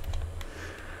it.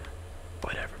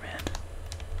 Whatever, man.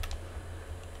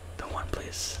 The one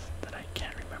place that I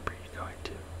can't remember you going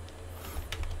to.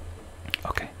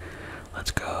 Okay,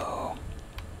 let's go.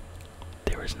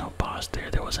 There was no boss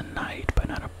there. There was a knight, but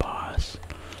not a boss.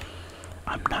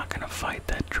 I'm not gonna fight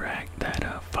that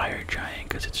fire giant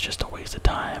because it's just a waste of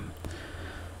time.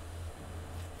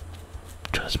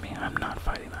 Trust me, I'm not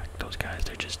fighting those guys.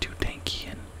 They're just too tanky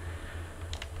and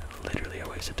literally a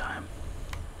waste of time.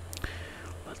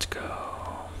 Let's go.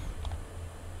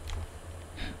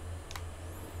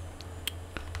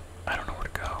 I don't know where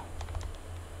to go.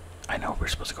 I know we're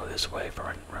supposed to go this way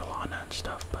for Rolana and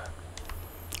stuff, but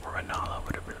or Renala,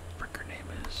 whatever the frick her name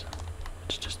is.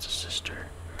 It's just a sister.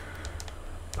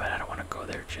 But I don't want to go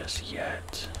there just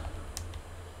yet.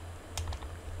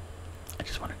 I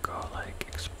just want to go like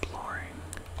exploring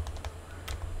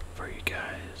for you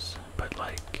guys. But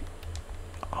like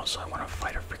also I want to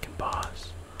fight a freaking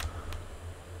boss.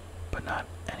 But not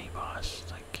any boss.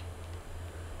 Like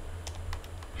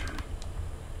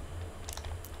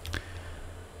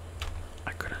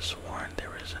I could have sworn there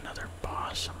was another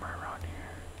boss somewhere around here.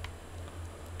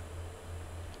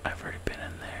 I've already been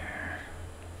in there.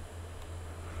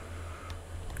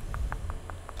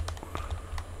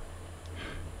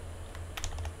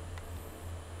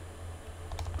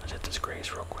 Let's hit this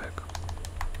grace real quick.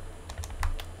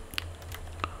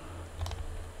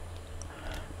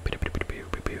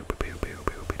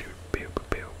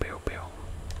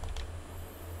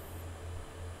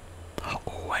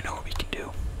 Oh, I know what we can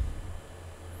do.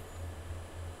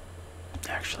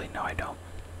 Actually, no, I don't.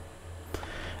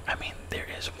 I mean, there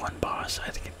is one boss I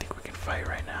think we can fight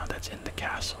right now that's in the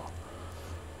castle.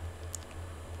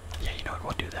 Yeah, you know what,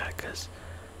 we'll do that, because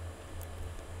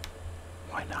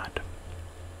why not?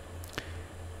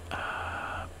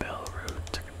 Bell Road,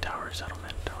 Second Tower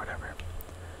Settlement, or whatever.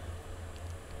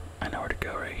 I know where to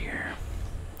go right here.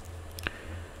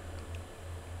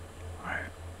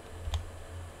 Alright.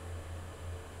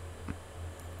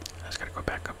 I just gotta go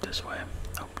back up this way.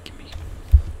 Oh, give me.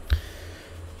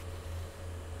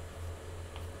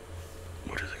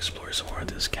 We'll just explore some more of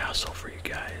this castle for you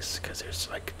guys, because there's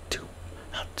like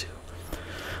not two.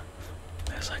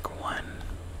 There's like one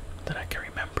that I can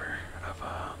remember of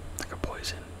like a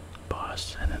poison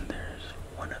boss, and then there's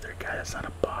one other guy that's not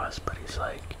a boss, but he's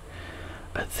like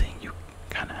a thing you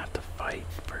kind of have to fight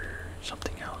for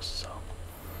something else, so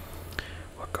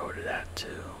we'll go to that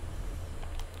too.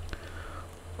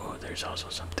 Oh, there's also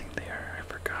something there I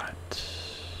forgot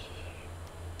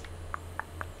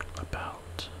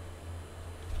about.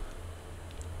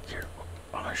 Here,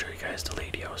 I'm gonna show you guys the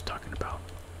lady I was talking about.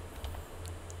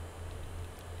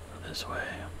 Go this way.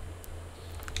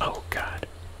 Oh god.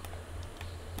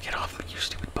 Get off me, you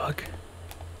stupid bug.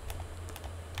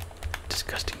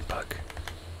 Disgusting bug.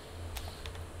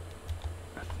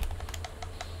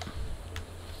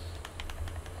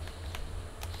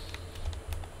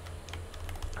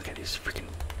 Okay, these freaking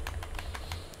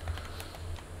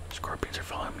scorpions are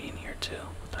following me in here too.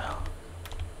 What the hell?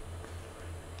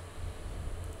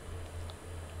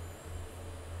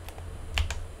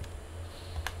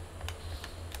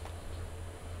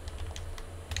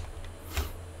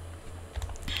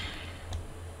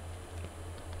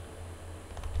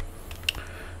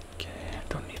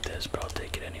 But I'll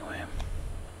take it anyway.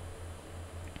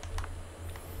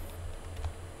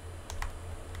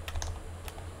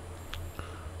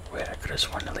 Wait, I could have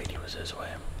sworn the lady was this way.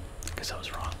 I guess I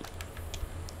was wrong.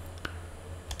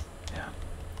 Yeah.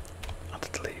 I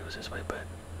thought the lady was this way, but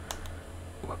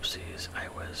whoopsies, I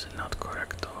was not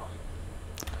correcto.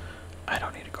 I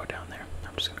don't need to go down there.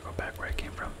 I'm just gonna go back where I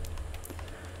came from.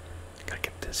 Gotta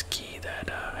get this key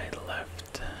that I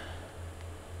left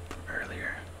from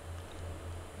earlier.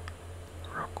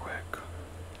 Real quick.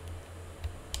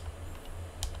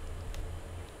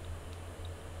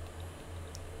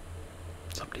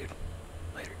 What's up, dude?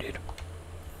 Later, dude.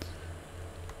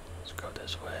 Let's go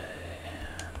this way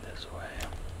and this way.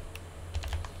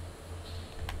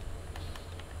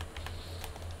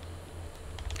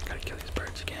 Gotta kill these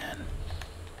birds again.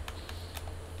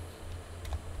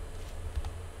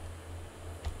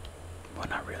 Well,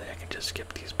 not really. I can just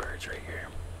skip these birds right here.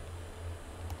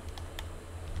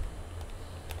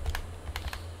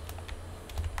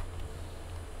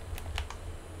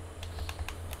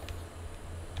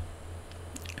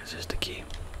 Is this the key?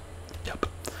 Yep.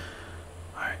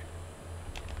 Alright.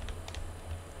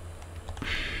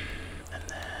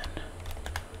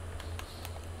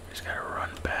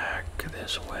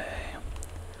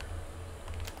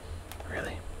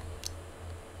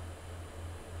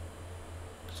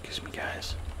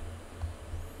 guys.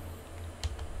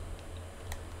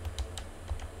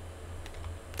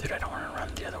 Dude, I don't want to run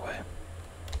the other way.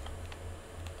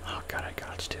 Oh god, I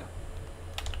got to.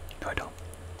 No, I don't.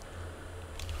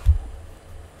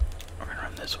 We're gonna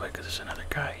run this way because there's another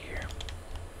guy here.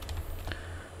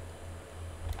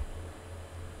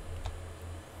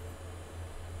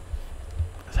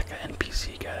 There's like an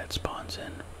NPC guy that spawns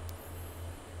in.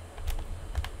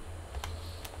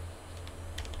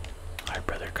 Alright,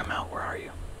 brother, come out. Where are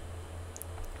you?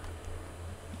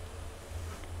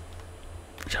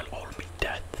 Shall all meet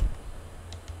death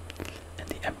in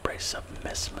the embrace of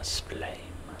Mesmer's flame.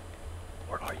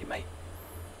 Where are you, mate?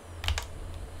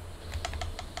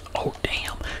 Oh,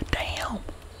 damn! Damn!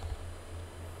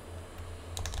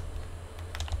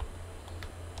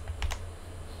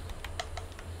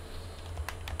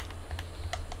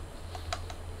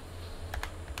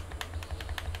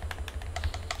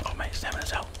 Oh, my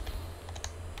stamina's out.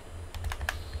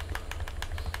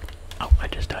 Oh, I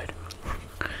just died.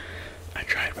 I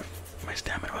tried, but my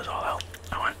stamina was all out.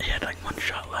 He had like one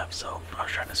shot left, so I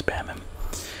was trying to spam him.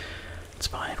 It's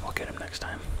fine, we'll get him next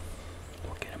time.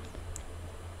 We'll get him.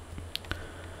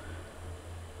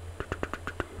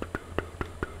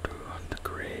 The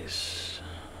grace.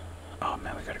 Oh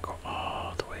man, we gotta go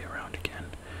all the way around again.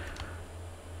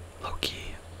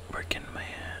 Low-key, where can my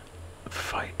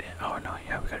fight? Oh no,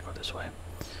 yeah, we gotta go this way.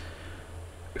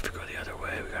 If we go the other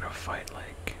way, we gotta fight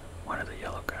like one of the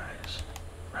yellow guys.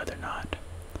 Rather not.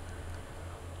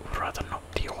 Would rather not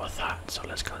deal with that, so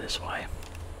let's go this way.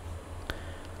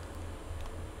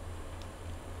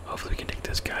 Hopefully we can take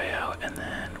this guy out, and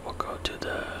then we'll go to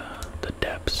the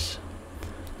depths,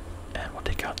 and we'll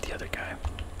take out the other guy.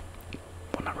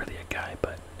 Well, not really a guy,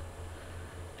 but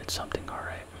it's something,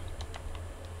 alright.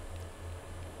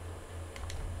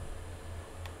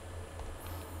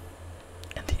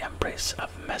 In the embrace of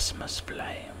Mesmer's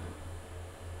flame.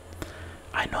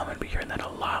 I know I'm gonna be hearing that a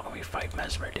lot when we fight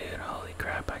Mesmer, dude. Holy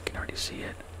crap, I can already see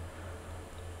it.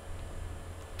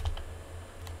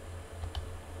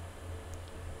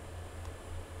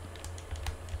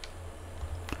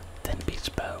 Thin Beast's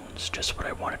bones, just what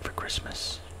I wanted for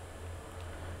Christmas.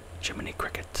 Jiminy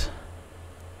Cricket.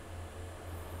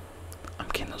 I'm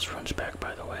getting those runs back,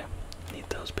 by the way. Need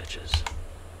those bitches.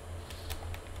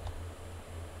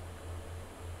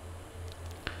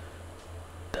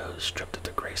 Those stripped of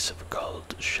the grace of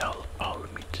gold shall all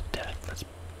meet to death. Let's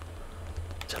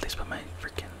at least put my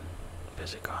freaking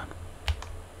physic on.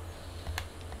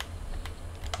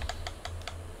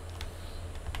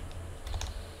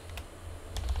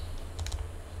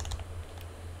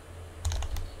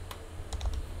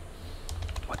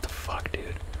 What the fuck,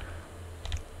 dude?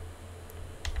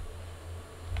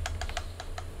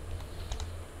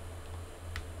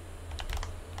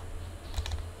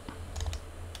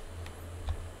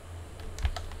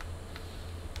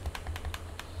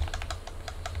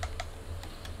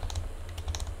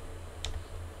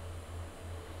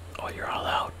 Oh, you're all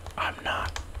out. I'm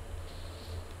not.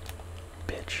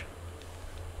 Bitch.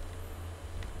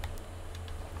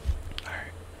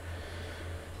 Alright.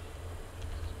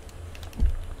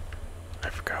 I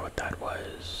forgot what that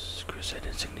was. Crusade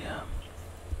insignia.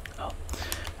 Oh,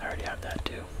 I already have that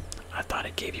too. I thought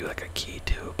it gave you like a key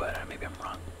too, but maybe I'm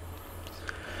wrong.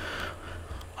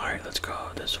 Alright, let's go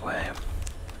this way.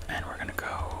 And we're gonna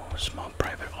go small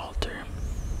private altar.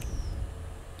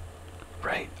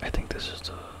 Right, I think this is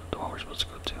the one we're supposed to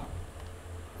go to.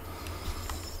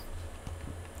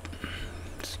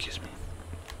 Excuse me.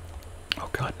 Oh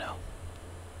god, no.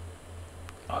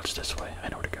 Oh, it's this way. I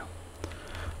know where to go.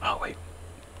 Oh, wait.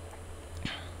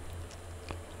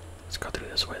 Let's go through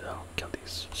this way, though. Kill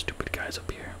these stupid guys up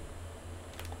here.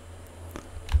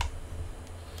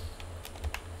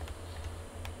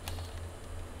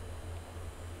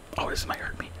 Oh, this might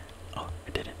hurt me. Oh,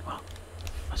 it didn't. Wow.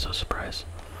 I'm so surprised.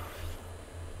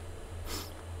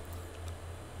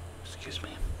 Excuse me.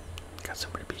 Got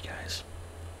somewhere to be, guys.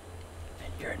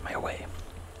 And you're in my way.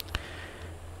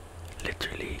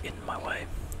 Literally in my way.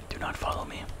 Do not follow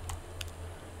me.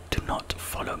 Do not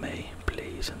follow me,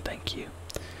 please, and thank you.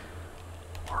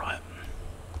 Alright.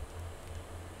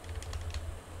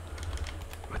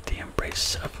 With the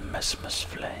embrace of Mesmer's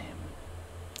flame.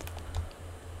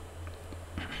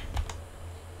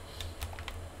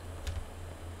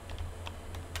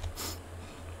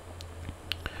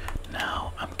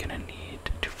 Now I'm gonna need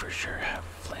to for sure have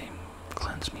flame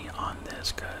cleanse me on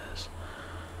this, cause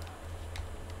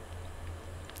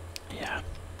yeah,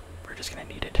 we're just gonna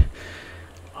need it.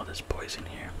 All this poison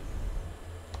here.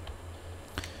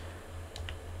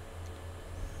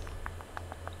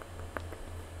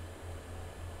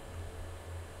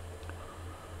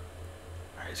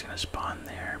 he's gonna spawn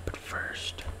there, but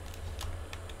first,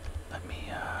 let me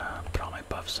put all my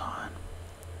buffs on.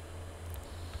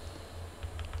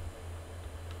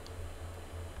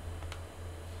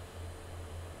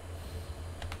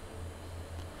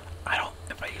 I don't,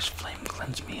 if I use Flame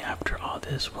Cleanse Me after all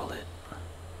this, will it?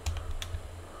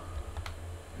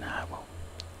 Nah, it won't.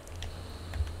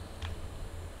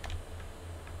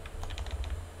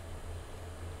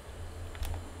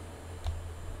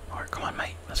 Alright, come on,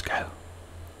 mate, let's go.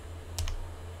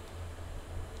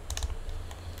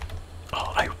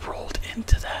 Oh, I rolled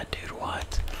into that, dude,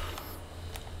 what?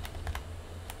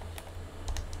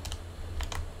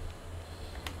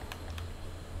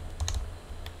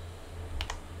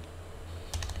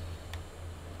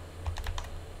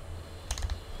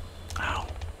 Ow.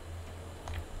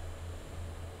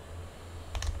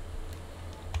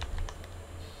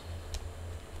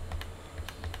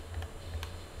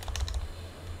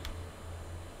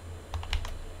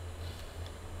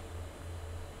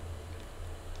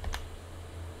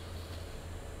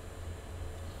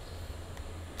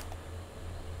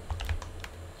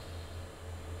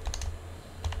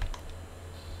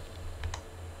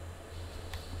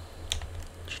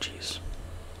 GG's.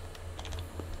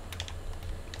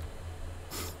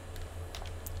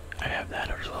 I have that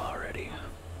as well already.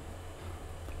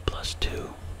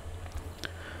 +2.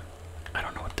 I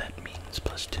don't know what that means,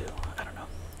 +2. I don't know.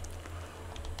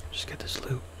 Just get this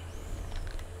loot.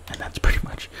 And that's pretty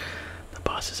much the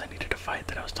bosses I needed to fight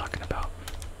that I was talking about.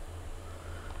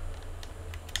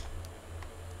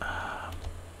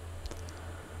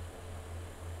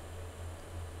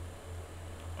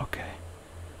 Okay.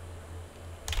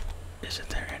 Isn't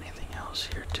there anything else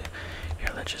here to... Here,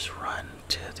 let's just run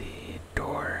to the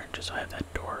door, just so I have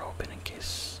that door open in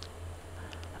case...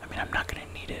 I mean, I'm not gonna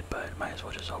need it, but might as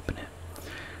well just open it.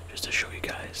 Just to show you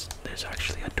guys, there's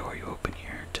actually a door you open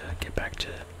here to get back to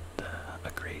the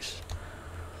Grace.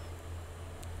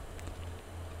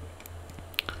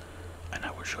 And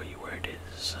I will show you where it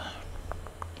is.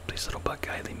 Please, little bug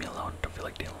guy, leave me alone. Don't feel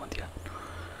like dealing with you.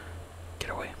 Get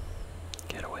away.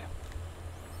 Get away.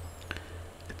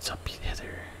 It's up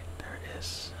hither. There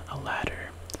is a ladder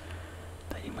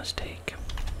that you must take.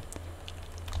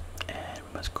 And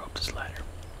we must go up this ladder.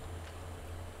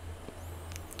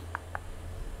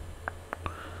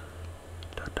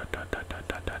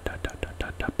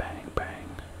 Bang,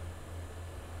 bang.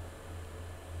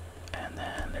 And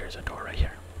then there's a door right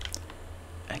here.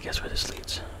 And guess where this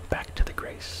leads? Back to the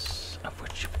Grace of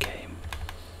which you came.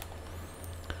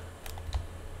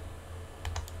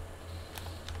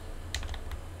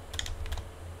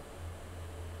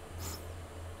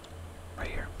 Right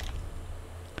here.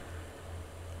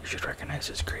 You should recognize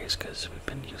this Grace because we've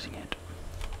been using it.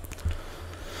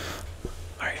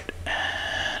 Alright,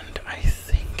 and I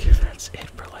think that's it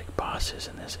for like bosses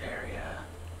in this area.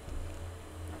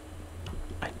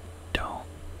 I don't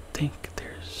think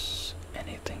there's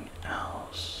anything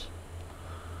else.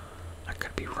 I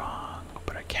could be wrong,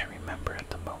 but I can't remember at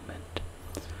the moment.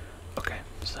 Okay,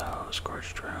 so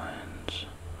Scorched Ruins.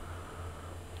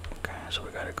 Okay, so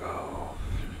we gotta go.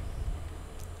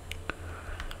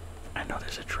 I know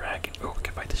there's a dragon. Oh, we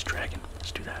can fight this dragon.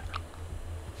 Let's do that.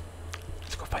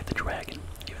 Let's go fight the dragon.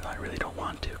 Even though I really don't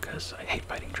want to, because I hate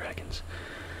fighting dragons.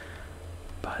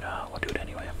 But we'll do it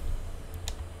anyway.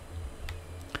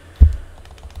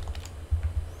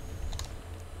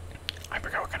 I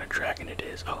forgot what kind of dragon it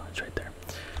is. Oh, it's right there.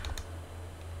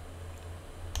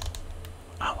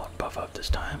 I won't buff up this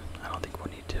time. I don't think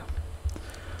we'll need to.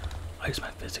 I'll use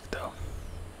my physic though.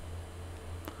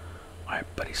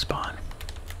 Alright, buddy, spawn.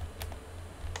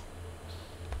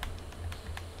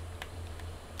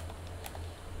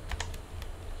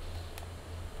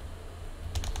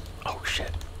 Oh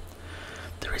shit.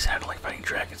 The reason I don't like fighting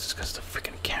dragons is because of the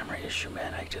freaking camera issue,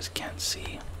 man. I just can't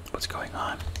see what's going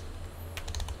on.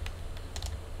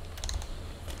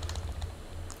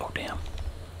 Oh damn.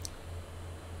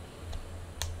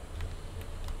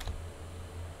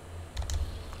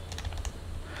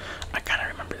 I kinda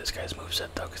remember this guy's moveset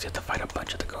though, because you have to fight a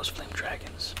bunch of the Ghost Flame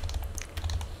Dragons.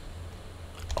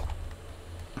 Oh.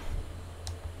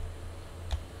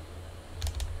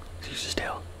 Use his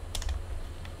tail.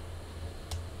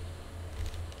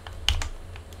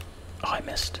 Oh, I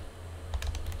missed.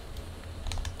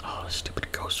 Oh,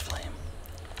 stupid Ghost Flame.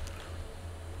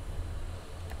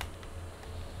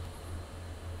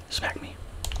 Smack me.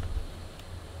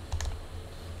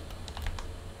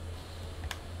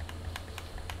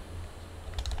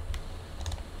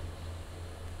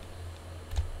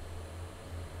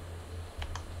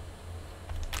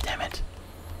 Damn it.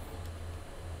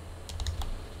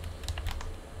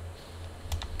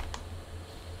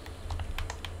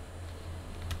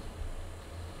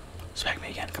 Smack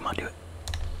me again. Come on, do it.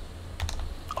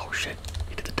 Oh shit.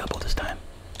 He did the double this time.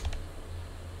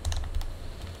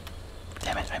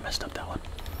 Damn it, I messed up that one.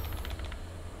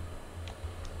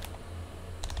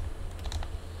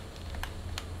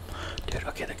 Dude,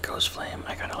 okay, the ghost flame.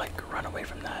 I gotta like run away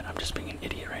from that. I'm just being an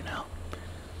idiot right now.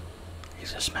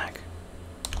 He's a smack.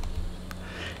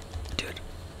 Dude,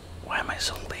 why am I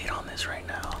so late on this right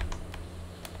now?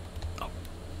 Oh,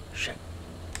 shit.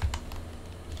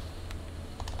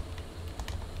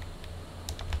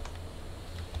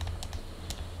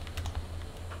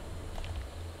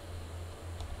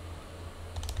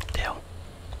 Tail.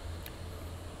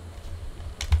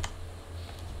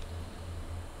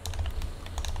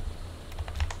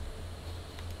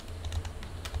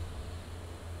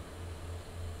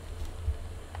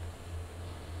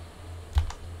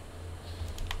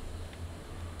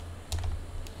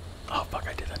 Oh fuck,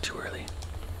 I did that too early.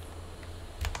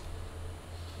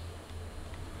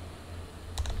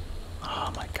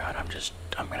 Oh my god,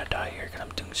 I'm gonna die here because I'm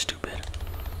doing stupid.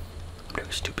 I'm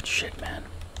doing stupid shit, man.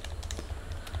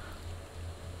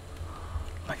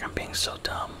 Like, I'm being so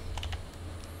dumb.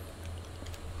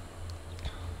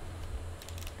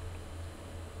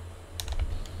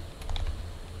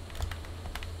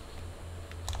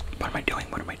 What am I doing?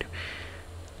 What am I doing?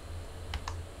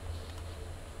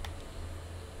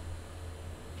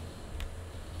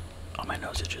 Oh, my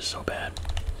nose is just so bad.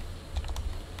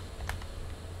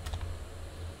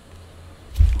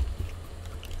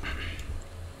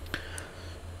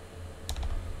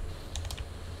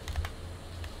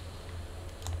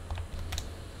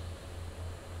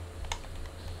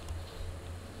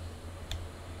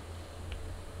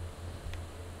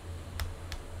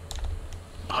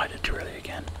 Oh, I did too early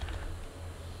again.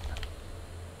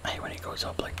 I hate when he goes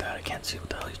up like that. I can't see what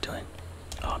the hell he's doing.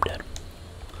 Oh, I'm dead.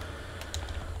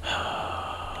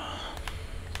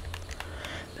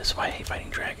 This is why I hate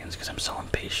fighting dragons, because I'm so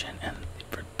impatient, and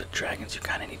for dragons you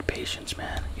kind of need patience,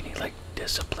 man. You need like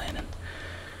discipline and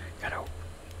gotta,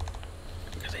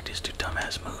 because they just do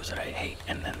dumbass moves that I hate,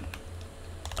 and then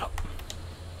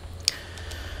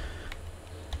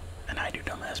and I do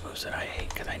dumbass moves that I hate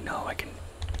because I know I can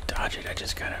dodge it. I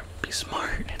just gotta be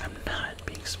smart, and I'm not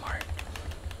being smart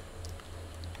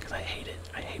because I hate it.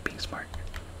 I hate being smart.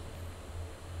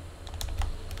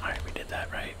 All right, we did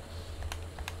that right.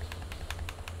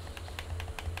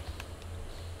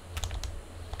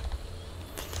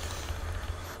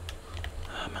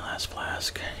 My last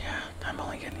flask. Yeah, I'm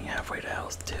only getting halfway to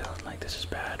health too. Like, this is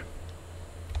bad.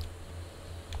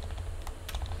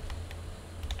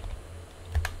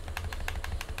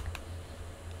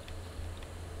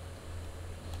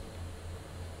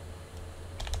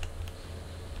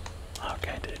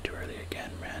 Okay, I did it too early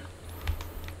again, man.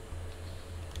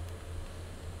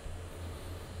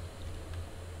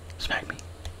 Smack me.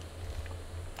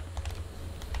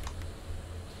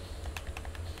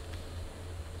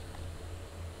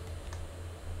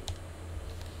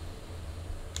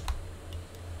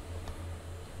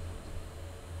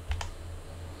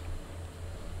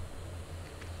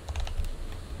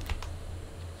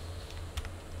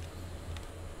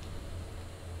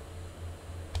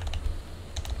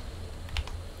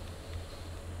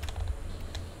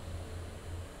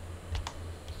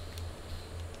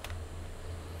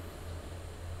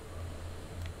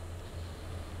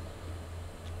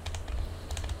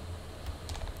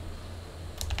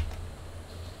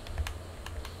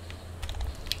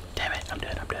 Damn it, I'm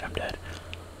dead, I'm dead, I'm dead.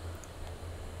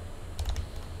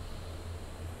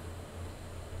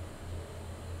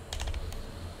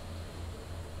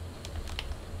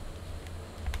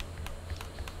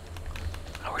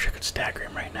 I wish I could stagger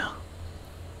him right now.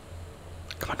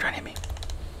 Come on, try and hit me.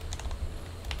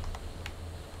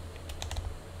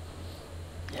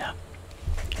 Yeah,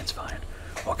 it's fine.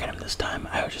 We'll get him this time.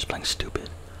 I was just playing stupid.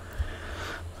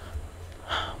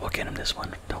 We'll get him this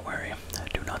one. Don't worry.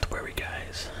 Do not worry,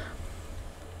 guys.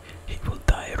 He will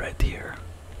die right here.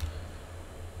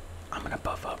 I'm gonna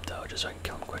buff up though, just so I can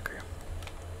kill him quicker.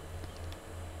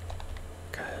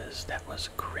 Cause that was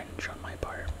cringe on my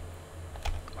part.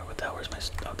 What the hell? Where's my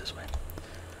oh, this way.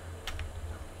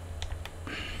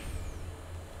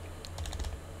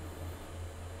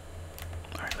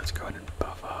 Alright, let's go ahead and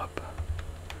buff up.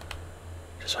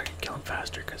 Just so I can kill him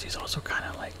faster, because he's also kind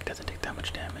of like, doesn't take that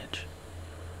much damage.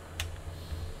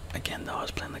 Again though, I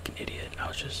was playing like an idiot. I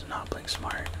was just not playing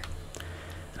smart.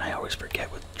 And I always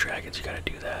forget with dragons you gotta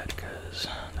do that, because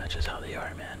that's just how they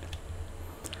are, man.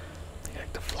 They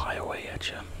like to fly away at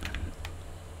you and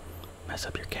mess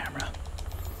up your camera.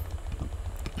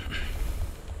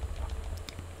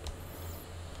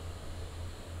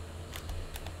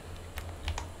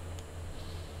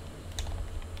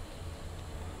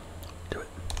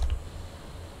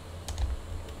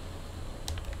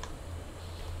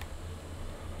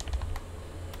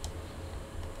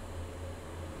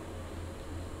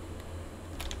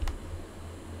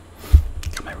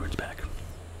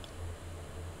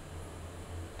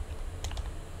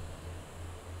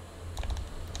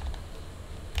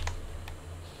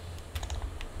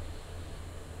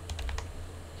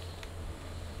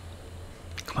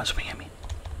 Come on, swing at me.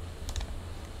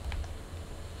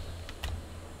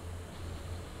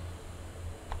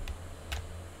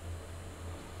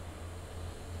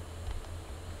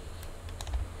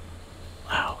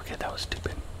 Wow, okay, that was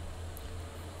stupid.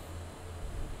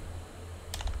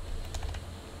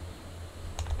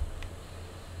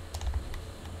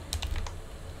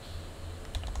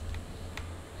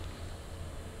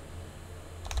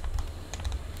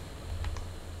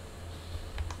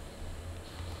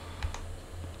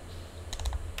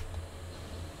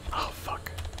 Oh, fuck.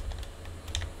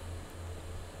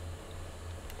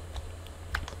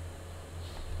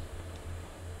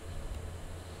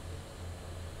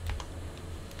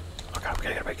 Okay, we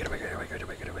gotta get away, get away, get away, get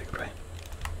away, get away, get away.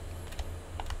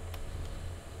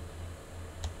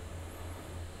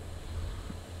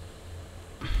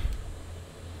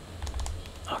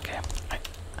 Okay,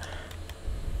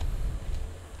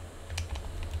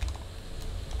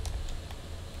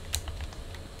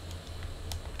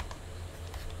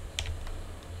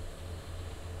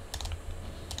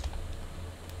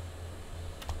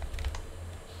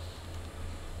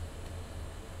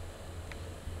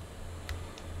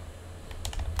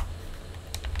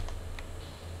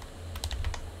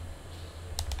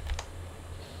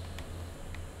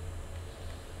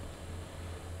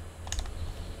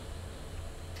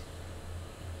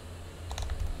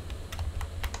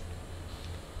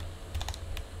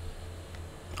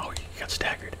 oh, you got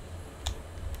staggered.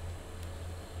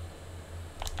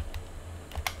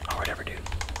 Oh, whatever, dude.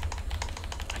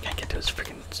 I can't get to his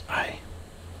freaking eye.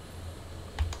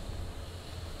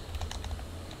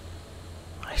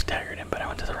 I staggered him, but I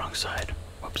went to the wrong side.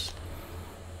 Whoops.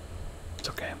 It's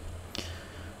okay.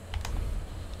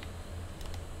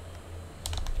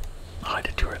 Oh, I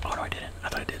did too early. Oh, no, I didn't. I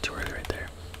thought I did too early right there.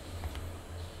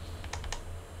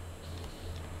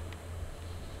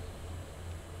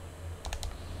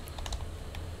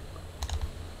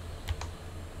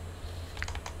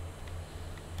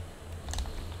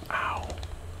 Ow.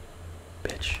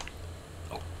 Bitch.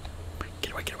 Oh.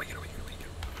 Get away, get away, get away, get away, get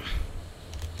away.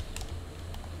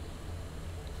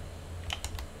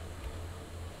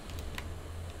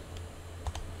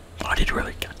 Oh, I did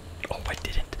really good. Oh, I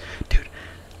didn't. Dude,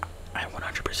 I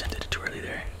 100% did it too early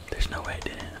there. There's no way I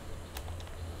didn't.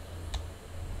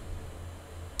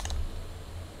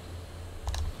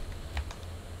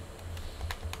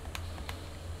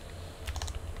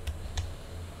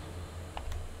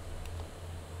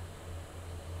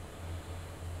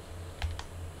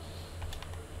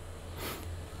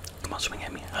 Come on, swing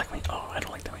at me. I like me. Oh, I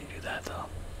don't like the way you do that though.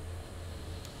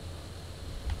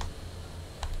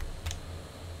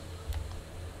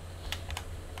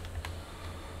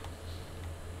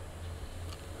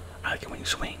 I like it when you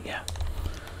swing, yeah.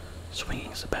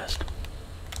 Swinging is the best.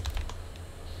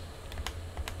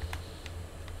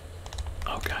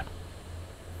 Oh god.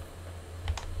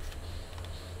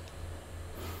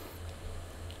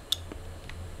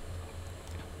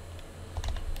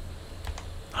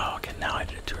 Oh, okay, now I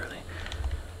did it too early.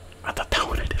 I thought that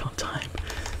one I did on time.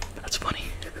 That's funny.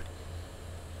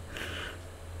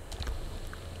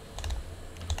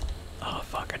 Oh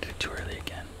fuck, I did it too early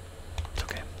again. It's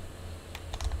okay.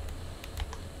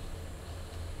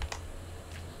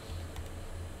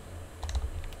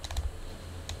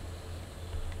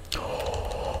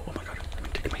 Oh my god,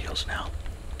 I'm taking my heals now.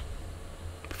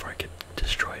 Before I get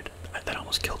destroyed. That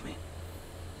almost killed me.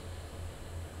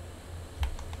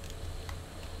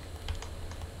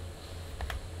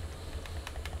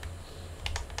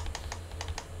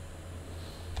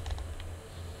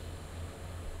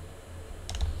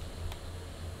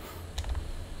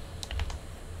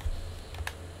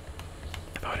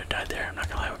 If I would have died there, I'm not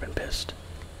gonna lie, I would have been pissed.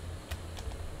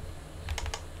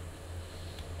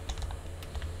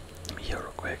 Let me heal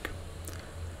real quick.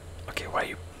 Okay,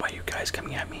 why are you guys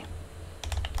coming at me?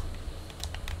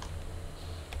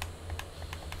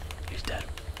 He's dead.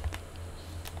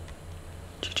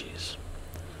 GG's.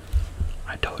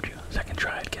 I told you, second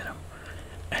try I'd get him.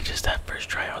 And just that first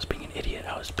try, I was being an idiot.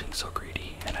 I was being so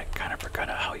greedy, and I kind of forgot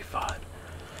how he fought.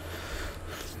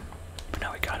 But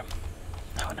now we got him.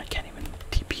 Now and I can't even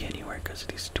TP anywhere because of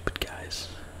these stupid guys.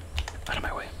 Out of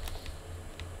my way.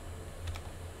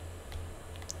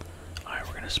 Alright,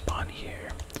 we're gonna spawn here.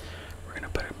 We're gonna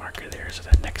put a marker there so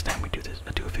that next time we do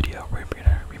a video, we're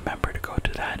gonna remember to go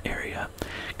to that area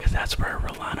because that's where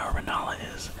Rolana or Renala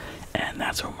is, and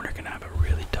that's when we're gonna have a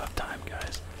really tough time,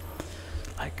 guys.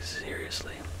 Like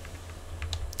seriously.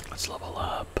 Let's level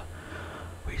up.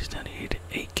 We still need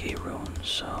 8k runes,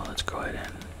 so let's go ahead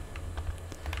and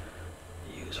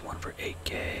use one for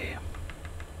 8k.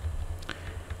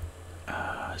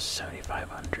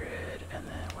 7,500, and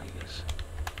then we'll use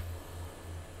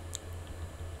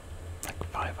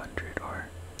like 500, or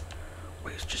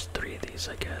wait, it's just 3 of these,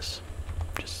 I guess.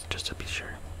 Just to be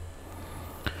sure.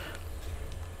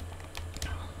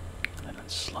 And then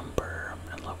slumber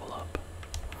and level up.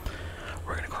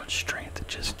 We're gonna go on strength.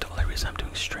 Just the only reason I'm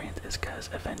doing strength is because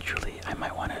eventually I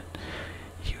might want to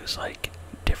use like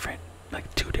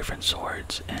two different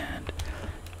swords, and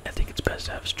I think it's best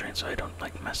to have strength so I don't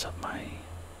like mess up my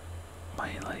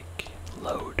like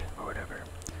load or whatever.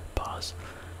 Pause.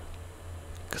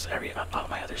 Because all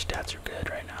my other stats are good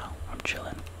right now. I'm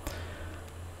chilling.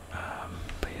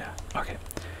 But yeah, okay.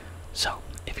 So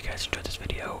if you guys enjoyed this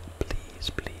video, please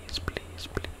be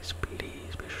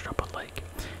sure to drop a like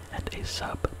and a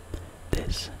sub.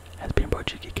 This has been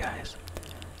Geeks, guys.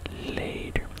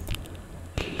 Later.